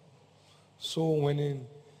kingdom. Soul winning,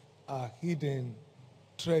 a hidden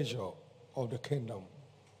treasure of the kingdom.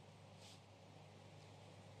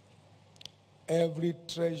 Every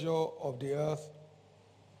treasure of the earth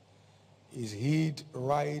is hid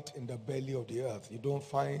right in the belly of the earth. You don't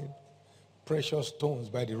find precious stones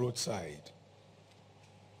by the roadside.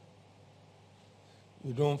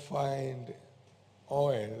 You don't find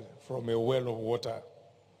oil from a well of water.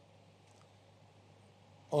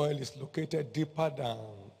 Oil is located deeper than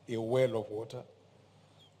a well of water.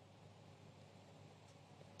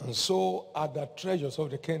 And so are the treasures of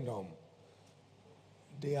the kingdom.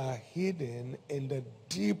 They are hidden in the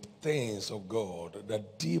deep things of God, the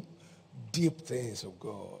deep, deep things of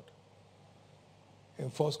God. In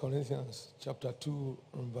 1 Corinthians chapter 2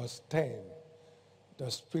 and verse 10, the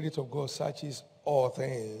Spirit of God searches all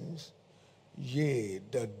things, yea,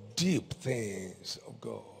 the deep things of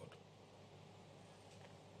God.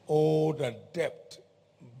 Oh, the depth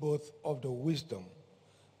both of the wisdom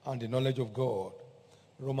and the knowledge of God.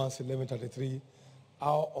 Romans 11:33,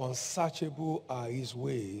 how unsearchable are his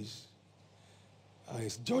ways,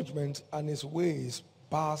 his judgments, and his ways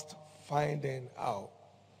past finding out.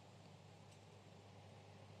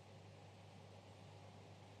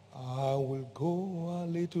 I will go a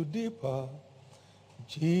little deeper.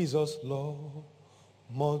 Jesus' love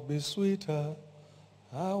must be sweeter.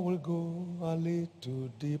 I will go a little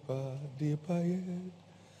deeper, deeper yet.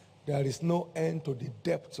 There is no end to the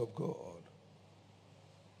depths of God.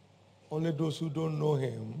 Only those who don't know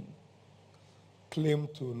him claim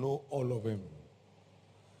to know all of him.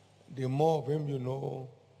 The more of him you know,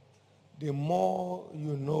 the more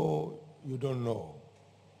you know you don't know.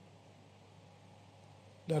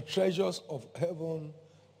 The treasures of heaven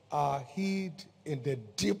are hid in the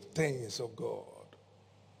deep things of God.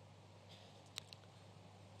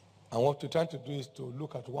 And what we're trying to do is to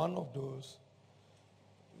look at one of those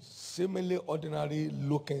seemingly ordinary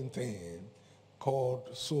looking thing called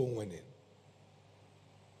soul winning.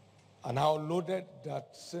 And how loaded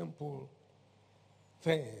that simple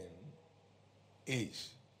thing is.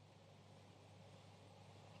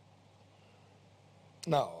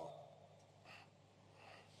 Now,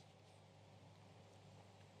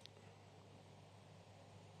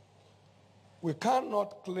 we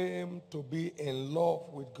cannot claim to be in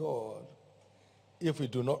love with God if we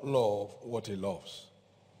do not love what he loves.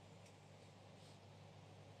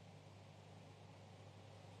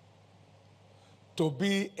 To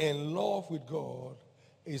be in love with God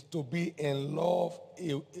is to be in love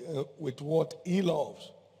with what he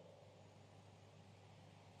loves.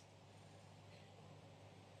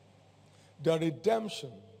 The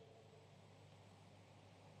redemption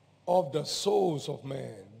of the souls of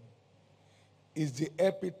men is the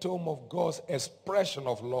epitome of God's expression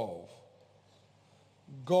of love.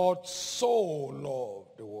 God so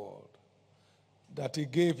loved the world that he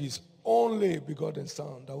gave his only begotten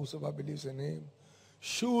Son, that whosoever believes in him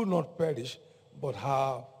should not perish, but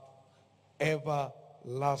have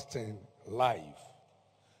everlasting life.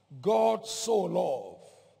 God so loved.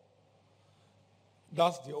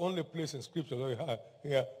 That's the only place in Scripture that we have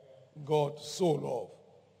here. God so loved.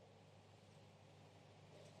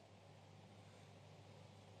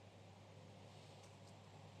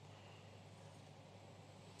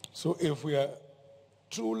 So if we are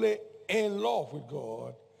truly in love with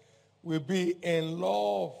God, we'll be in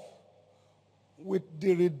love with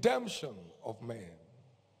the redemption of man.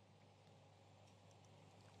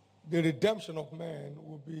 The redemption of man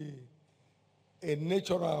will be a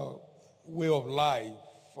natural way of life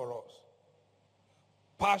for us.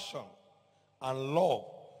 Passion and love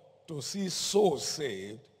to see souls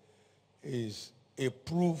saved is a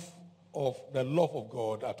proof of the love of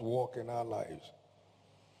God at work in our lives.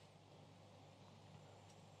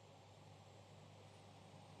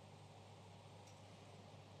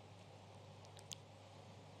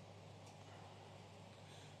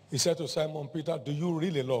 He said to Simon Peter, do you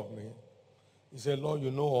really love me? He said, Lord,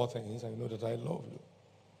 you know all things, and you know that I love you.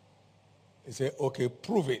 He said, okay,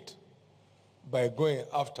 prove it by going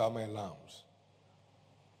after my lambs.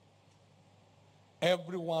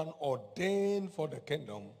 Everyone ordained for the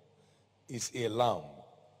kingdom is a lamb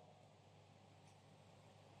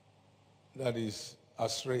that is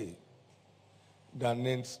astray, that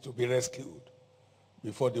needs to be rescued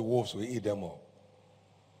before the wolves will eat them up.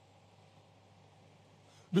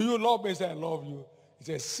 Do you love me? He said, I love you. He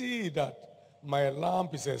said, see that my lamb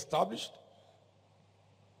is established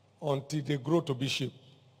until they grow to be sheep.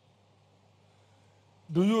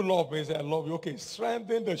 Do you love me? He said, I love you. Okay,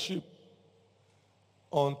 strengthen the sheep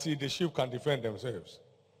until the sheep can defend themselves.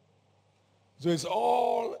 So it's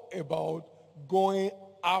all about going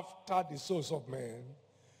after the souls of men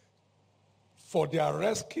for their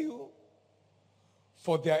rescue,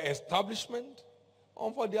 for their establishment,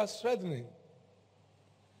 and for their strengthening.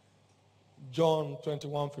 John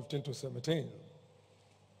 21:15-17.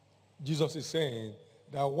 Jesus is saying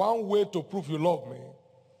that one way to prove you love me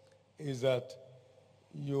is that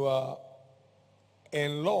you are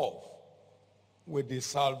in love with the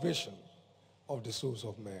salvation of the souls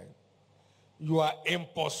of men. You are in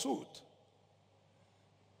pursuit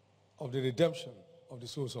of the redemption of the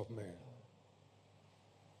souls of men.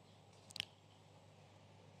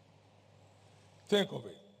 Think of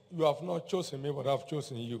it. You have not chosen me, but I have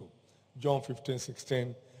chosen you. John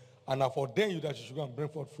 15:16. And I've ordained you that you should go and bring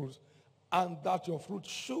forth fruits, and that your fruit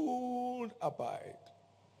should abide.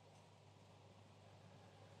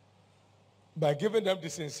 By giving them the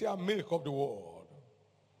sincere milk of the word,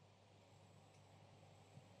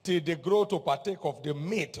 till they grow to partake of the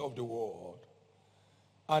meat of the word,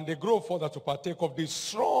 and they grow further to partake of the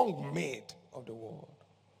strong meat of the word.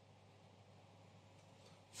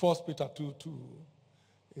 1 Peter 2:2,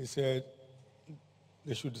 he said,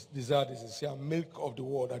 they should desire the sincere milk of the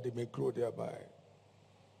word that they may grow thereby.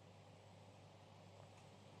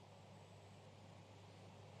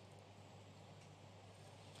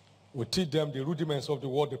 We teach them the rudiments of the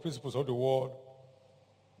word, the principles of the word,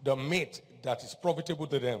 the meat that is profitable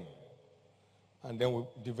to them. And then we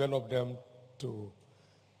develop them to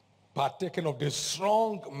partaking of the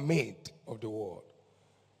strong meat of the word.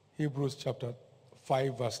 Hebrews chapter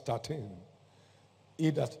 5 verse 13. He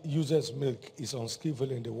that uses milk is unskillful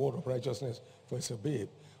in the word of righteousness, for it's a babe.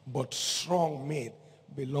 But strong meat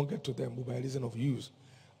belongeth to them who by reason of use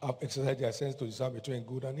have exercised their sense to discern between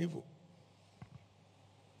good and evil.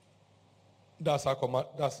 That's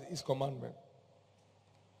his commandment.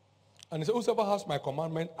 And he said, whosoever has my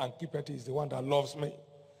commandment and keepeth it is the one that loves me.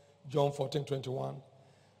 John 14:21.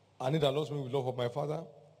 And he that loves me will love of my Father,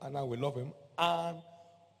 and I will love him, and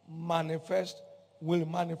will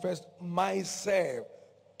manifest myself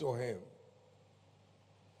to him.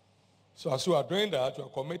 So as you are doing that, you are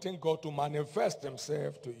committing God to manifest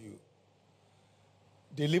himself to you.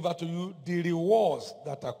 Deliver to you the rewards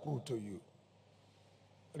that accrue to you.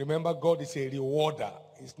 Remember, God is a rewarder.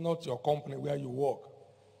 It's not your company where you work.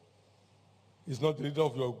 It's not the leader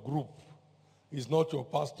of your group. It's not your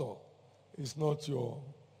pastor. It's not your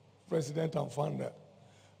president and founder.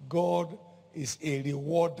 God is a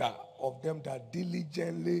rewarder of them that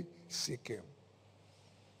diligently seek him.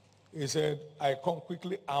 He said, I come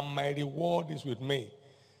quickly and my reward is with me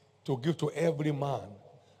to give to every man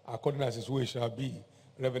according as his way shall be.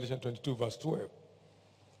 Revelation 22 verse 12.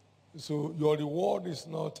 So your reward is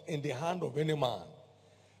not in the hand of any man.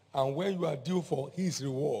 And when you are due for his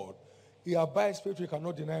reward, he abides faithful, he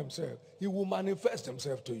cannot deny himself. He will manifest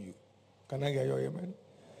himself to you. Can I hear your amen?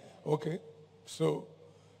 Okay. So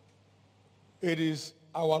it is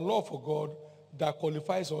our love for God that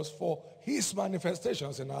qualifies us for his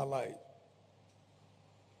manifestations in our life.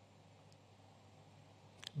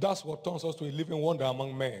 That's what turns us to a living wonder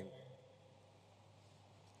among men.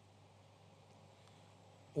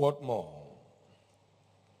 What more?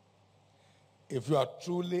 If you are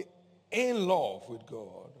truly in love with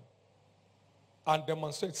God and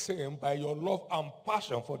demonstrate same by your love and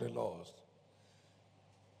passion for the lost,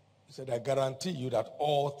 He said, I guarantee you that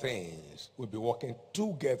all things will be working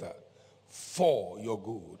together for your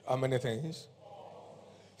good. How many things?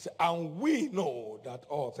 He said, and we know that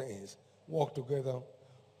all things work together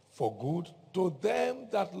for good to them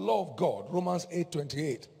that love God. Romans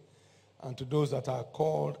 8:28. And to those that are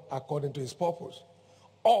called according to his purpose.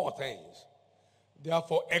 All things.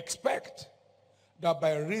 Therefore, expect that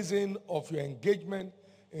by reason of your engagement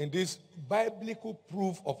in this biblical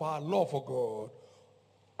proof of our love for God,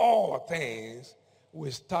 all things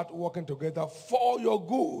will start working together for your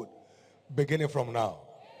good, beginning from now.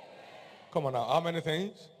 Come on now, how many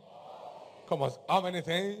things? Come on, how many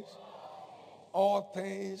things? All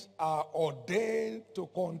things are ordained to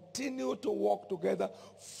continue to work together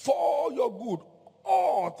for your good.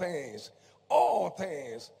 All things. All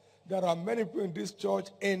things. There are many people in this church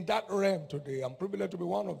in that realm today. I'm privileged to be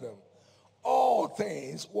one of them. All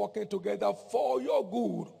things working together for your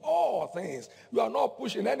good. All things. You are not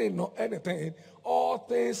pushing anything. All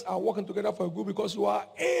things are working together for your good because you are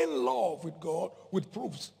in love with God with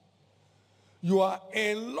proofs. You are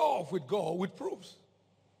in love with God with proofs.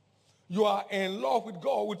 You are in love with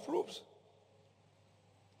God with proofs.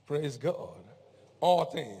 Praise God. All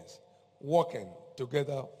things working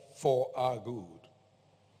together for our good.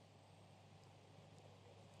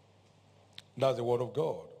 That's the word of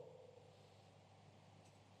God.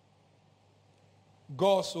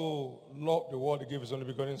 God so loved the world, he gave his only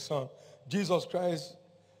begotten Son. Jesus Christ,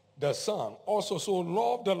 the Son, also so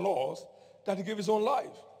loved the lost that he gave his own life.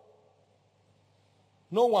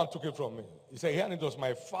 No one took it from me. He said, here it was,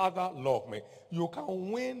 my Father loved me. You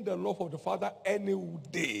can win the love of the Father any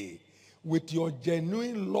day with your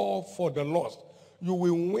genuine love for the lost. You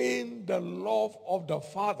will win the love of the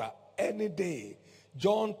Father any day.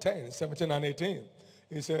 John 10:17-18.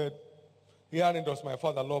 He said, herein does my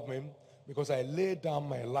Father love me, because I laid down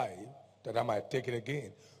my life that I might take it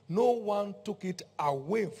again. No one took it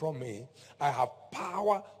away from me. I have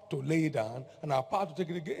power to lay it down, and I have power to take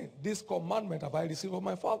it again. This commandment have I received of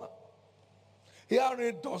my Father.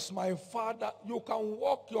 Herein does my Father, you can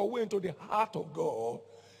walk your way into the heart of God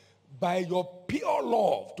by your pure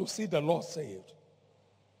love to see the lost saved.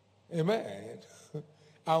 Amen.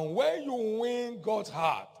 And when you win God's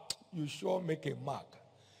heart, you sure make a mark.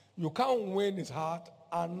 You can't win his heart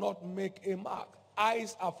and not make a mark.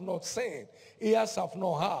 Eyes have not seen, ears have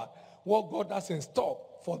not heard what God has in store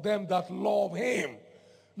for them that love him.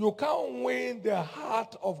 You can't win the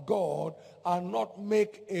heart of God and not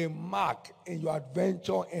make a mark in your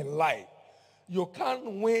adventure in life. You can't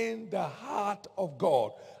win the heart of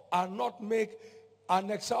God and not make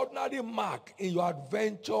an extraordinary mark in your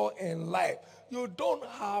adventure in life. You don't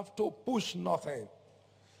have to push nothing.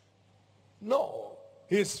 No.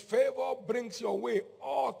 His favor brings your way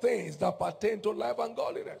all things that pertain to life and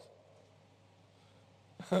godliness.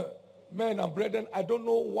 Men and brethren, I don't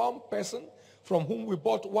know one person from whom we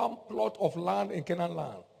bought one plot of land in Canaan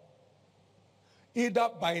land, either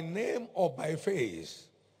by name or by face.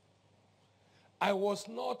 I was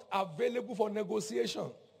not available for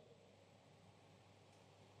negotiation.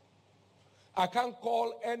 I can't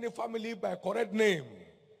call any family by correct name.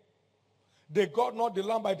 They got not the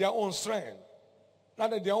land by their own strength.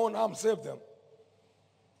 Not that their own arm saved them,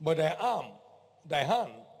 but thy arm, thy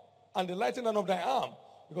hand, and the lightening of thy arm,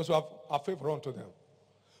 because you have a favor unto them.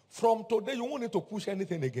 From today, you won't need to push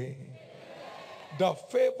anything again. The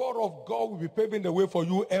favor of God will be paving the way for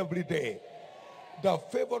you every day. The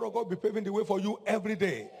favor of God will be paving the way for you every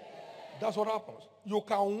day. That's what happens. You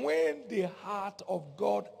can win the heart of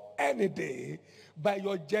God any day by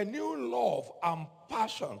your genuine love and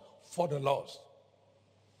passion for the lost.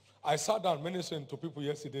 I sat down ministering to people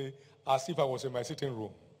yesterday as if I was in my sitting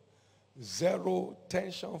room. Zero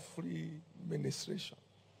tension-free ministration.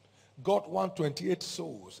 Got 128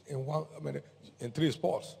 souls in 3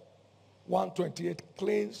 spots. 128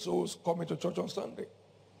 clean souls coming to church on Sunday.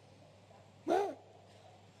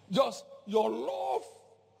 Just your love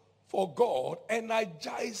for God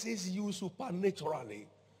energizes you supernaturally.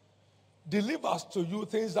 Delivers to you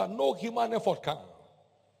things that no human effort can.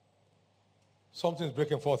 Something's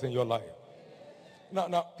breaking forth in your life.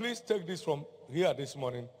 Now, please take this from here this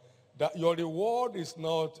morning, that your reward is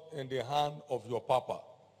not in the hand of your papa.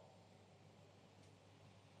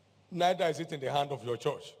 Neither is it in the hand of your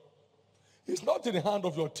church. It's not in the hand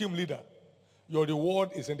of your team leader. Your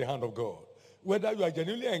reward is in the hand of God. Whether you are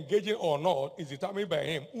genuinely engaging or not is determined by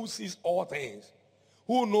him who sees all things,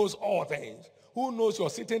 who knows all things, who knows you're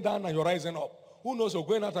sitting down and you're rising up, who knows you're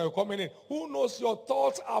going out and you're coming in, who knows your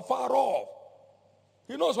thoughts are far off.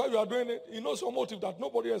 He knows why you are doing it. He knows your motive that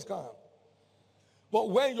nobody else can. But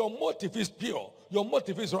when your motive is pure, your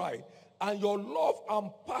motive is right, and your love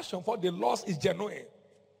and passion for the lost is genuine,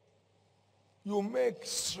 you make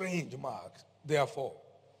strange marks. Therefore,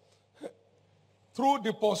 through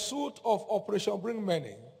the pursuit of Operation Bring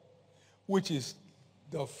Many, which is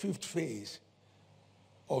the fifth phase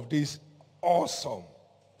of this awesome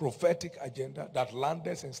prophetic agenda that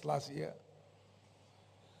landed since last year,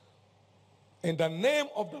 in the name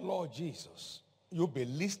of the Lord Jesus, you'll be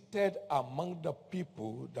listed among the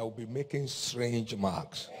people that will be making strange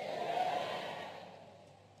marks.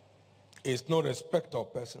 It's no respect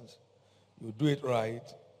of persons. You do it right,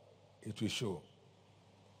 it will show.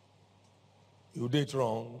 You do it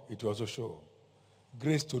wrong, it will also show.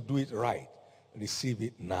 Grace to do it right, receive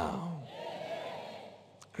it now.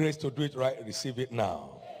 Grace to do it right, receive it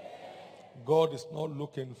now. God is not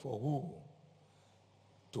looking for who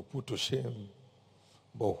to put to shame,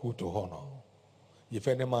 but who to honor. If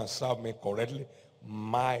any man serve me correctly,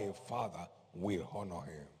 my Father will honor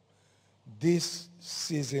him. This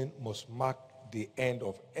season must mark the end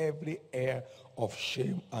of every air of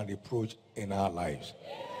shame and reproach in our lives.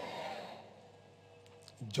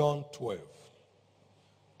 John 12,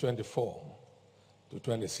 24 to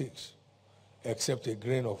 26. Except a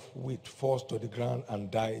grain of wheat falls to the ground and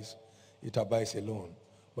dies, it abides alone.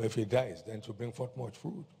 But if it dies, then to bring forth much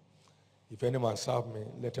fruit. If any man serve me,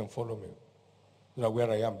 let him follow me. So that where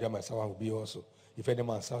I am, there my servant will be also. If any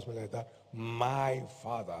man serves me like that, my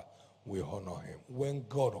Father will honor him. When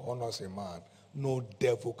God honors a man, no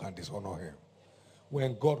devil can dishonor him.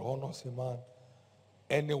 When God honors a man,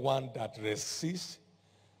 anyone that resists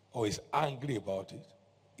or is angry about it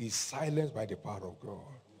is silenced by the power of God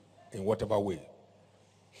in whatever way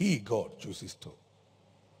he, God, chooses to.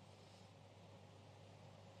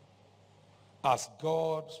 As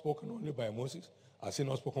God spoken only by Moses, has he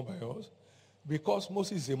not spoken by us? Because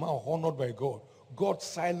Moses is a man honored by God, God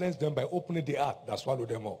silenced them by opening the earth that swallowed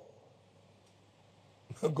them up.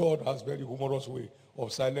 God has very humorous way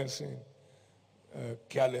of silencing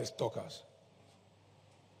careless talkers,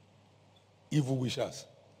 evil wishers.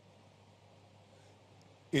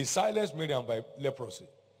 He silenced Miriam by leprosy.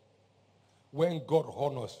 When God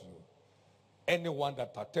honors you, anyone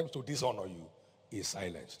that attempts to dishonor you is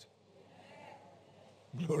silenced.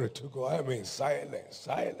 Glory to God. I mean,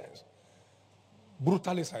 silenced.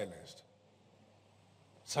 Brutally silenced.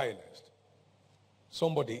 Silenced.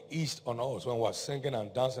 Somebody eased on us when we were singing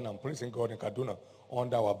and dancing and praising God in Kaduna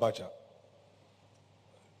under our bacha.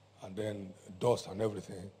 And then dust and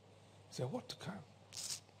everything. He said, what kind?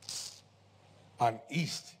 And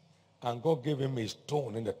east. And God gave him a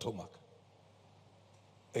stone in the stomach.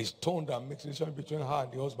 A stone that makes the decision between her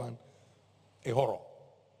and the husband a horror.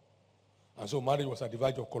 And so marriage was at the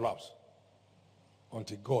verge of collapse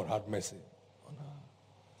until God had mercy on her.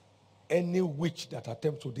 Any witch that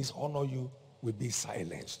attempts to dishonor you will be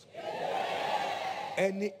silenced.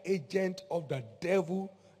 Any agent of the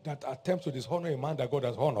devil that attempts to dishonor a man that God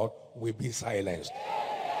has honored will be silenced.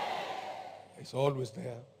 It's always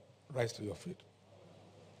there. Rise to your feet.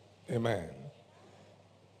 Amen.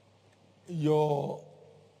 Your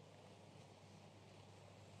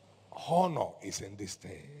honor is in this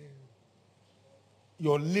thing.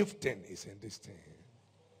 Your lifting is in this thing.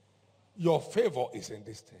 Your favor is in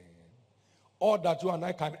this thing. All that you and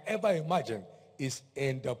I can ever imagine is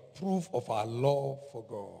in the proof of our love for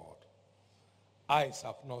God. Eyes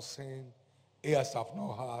have not seen, ears have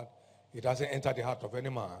not heard, it hasn't entered the heart of any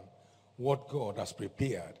man what God has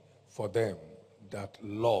prepared for them that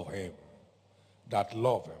love him. That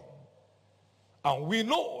love him. And we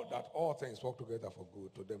know that all things work together for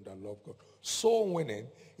good to them that love God. Soul winning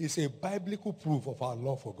is a biblical proof of our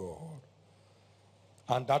love for God.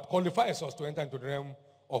 And that qualifies us to enter into the realm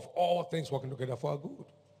of all things working together for our good.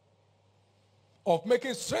 Of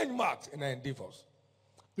making strange marks in our endeavors.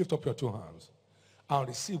 Lift up your two hands and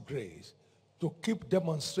receive grace to keep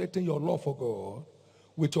demonstrating your love for God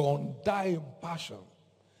with your undying passion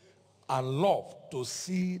and love to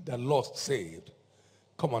see the lost saved.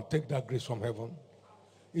 Come and take that grace from heaven.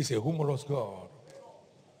 He's a humorous God.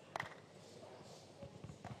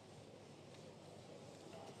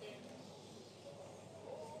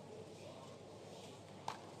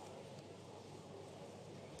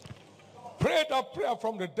 Pray that prayer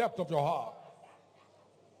from the depth of your heart.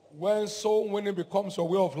 When soul winning becomes your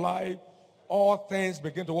way of life, all things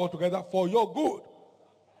begin to work together for your good.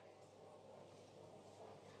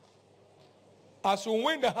 As you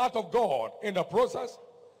win the heart of God in the process,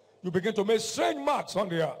 you begin to make strange marks on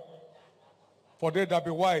the earth. For they that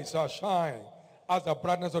be wise shall shine as the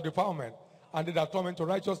brightness of the firmament, and they that come into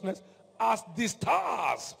righteousness as the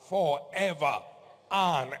stars forever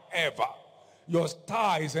and ever. Your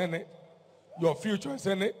star is in it. Your future is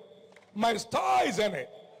in it. My star is in it,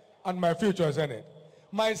 and my future is in it.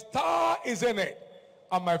 My star is in it,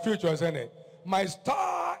 and my future is in it. My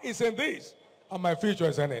star is in this, and my future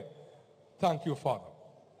is in it. Thank you, Father.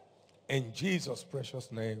 In Jesus'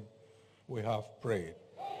 precious name, we have prayed.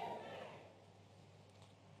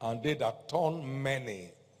 And they that turn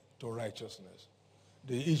many to righteousness.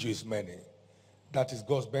 The issue is many. That is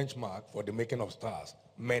God's benchmark for the making of stars.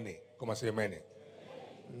 Many. Come and say many.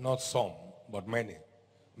 Not some, but many.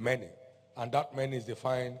 Many. And that many is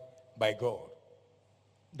defined by God.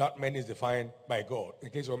 That many is defined by God. In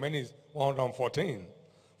case your many is 114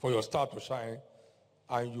 for your star to shine,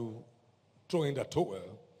 and you throw in the towel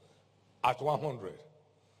at 100.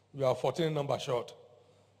 You are 14 number short.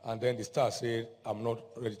 And then the star said, I'm not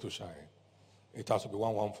ready to shine. It has to be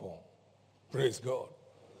 114. Praise God.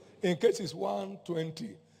 In case it's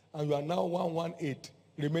 120 and you are now 118,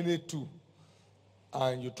 remaining 2,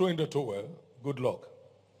 and you throw in the towel, good luck.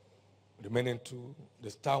 Remaining 2, the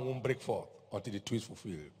star won't break forth until the 2 is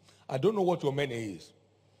fulfilled. I don't know what your many is.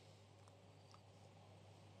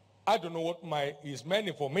 I don't know what his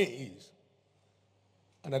many for me is.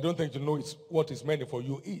 And I don't think you know what his many for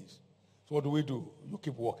you is. So what do? You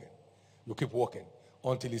keep walking. You keep walking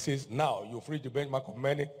until he says, now you've reached the benchmark of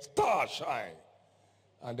many. Star shine.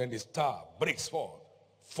 And then the star breaks forth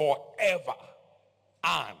forever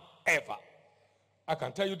and ever. I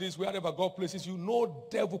can tell you this, wherever God places you, no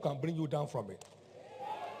devil can bring you down from it.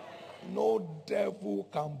 No devil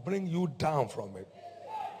can bring you down from it.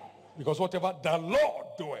 Because whatever the Lord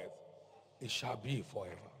doeth, it shall be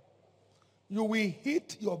forever. You will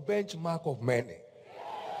hit your benchmark of many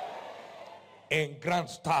in grand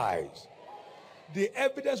styles. The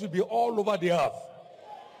evidence will be all over the earth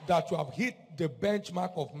that you have hit the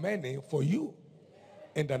benchmark of many for you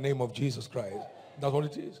in the name of Jesus Christ. That's what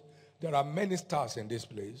it is. There are many stars in this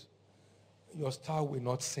place. Your star will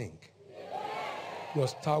not sink. Your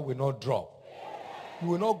star will not drop. You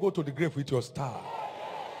will not go to the grave with your star.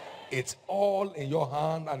 It's all in your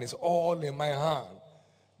hand and it's all in my hand.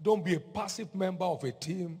 Don't be a passive member of a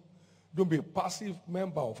team. Don't be a passive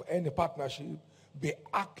member of any partnership. Be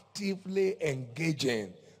actively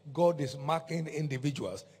engaging. God is marking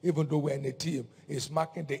individuals, even though we're in a team. He's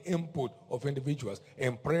marking the input of individuals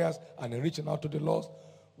in prayers and in reaching out to the lost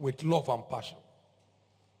with love and passion.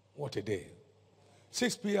 What a day.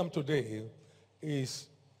 6 p.m. today is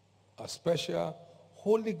a special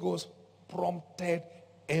Holy Ghost prompted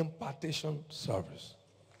impartation service.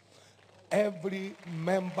 Every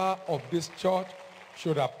member of this church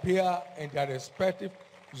should appear in their respective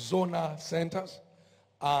zonal centers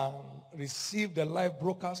and receive the live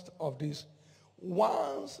broadcast of this.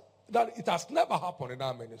 Once that it has never happened in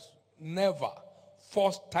our ministry. Never.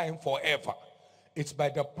 First time forever. It's by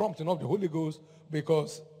the prompting of the Holy Ghost,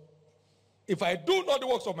 because if I do not the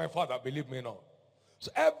works of my Father, believe me not.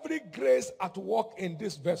 So every grace at work in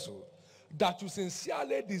this vessel that you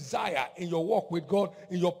sincerely desire in your walk with God,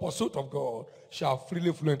 in your pursuit of God, shall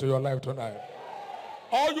freely flow into your life tonight.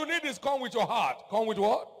 All you need is come with your heart. Come with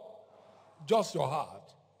what? Just your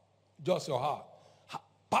heart. Just your heart.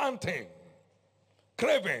 Panting.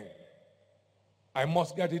 Craving. I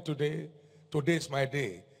must get it today. Today's my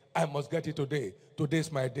day. I must get it today.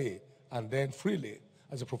 Today's my day. And then freely,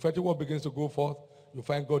 as the prophetic word begins to go forth, you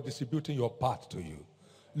find God distributing your part to you.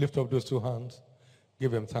 Lift up those 2 hands.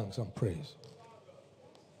 Give him thanks and praise.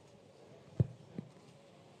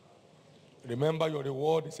 Remember, your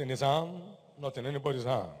reward is in his hand, not in anybody's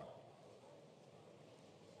hand.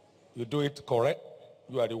 You do it correct,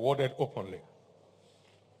 you are rewarded openly.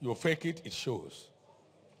 You fake it, it shows.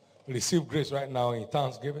 Receive grace right now in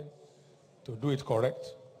thanksgiving to do it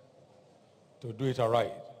correct, to do it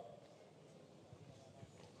aright.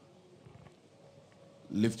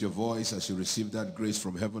 Lift your voice as you receive that grace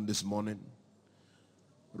from heaven this morning.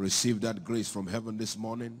 Receive that grace from heaven this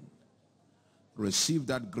morning. Receive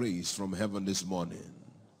that grace from heaven this morning.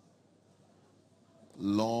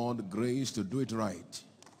 Lord, grace to do it right.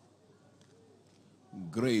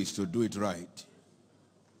 Grace to do it right.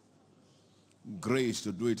 Grace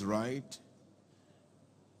to do it right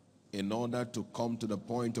in order to come to the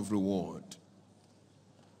point of reward.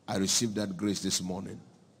 I receive that grace this morning.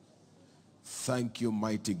 Thank you,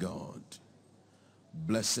 mighty God.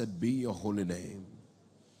 Blessed be your holy name.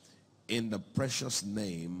 In the precious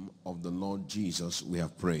name of the Lord Jesus, we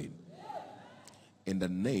have prayed. In the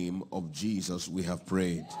name of Jesus, we have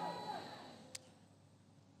prayed.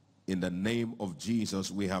 In the name of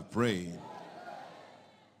Jesus, we have prayed.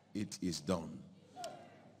 It is done.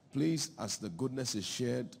 Please, as the goodness is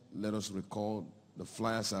shared, let us recall the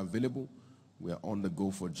flyers are available. We are on the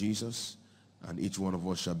go for Jesus, and each one of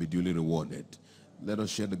us shall be duly rewarded. Let us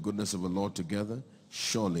share the goodness of the Lord together.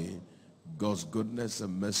 Surely God's goodness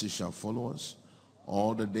and mercy shall follow us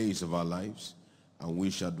all the days of our lives, and we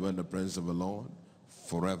shall dwell in the presence of the Lord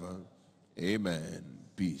forever. Amen.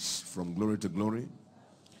 Peace. From glory to glory,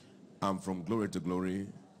 and from glory to glory.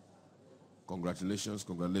 Congratulations.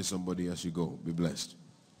 Congratulate somebody as you go. Be blessed.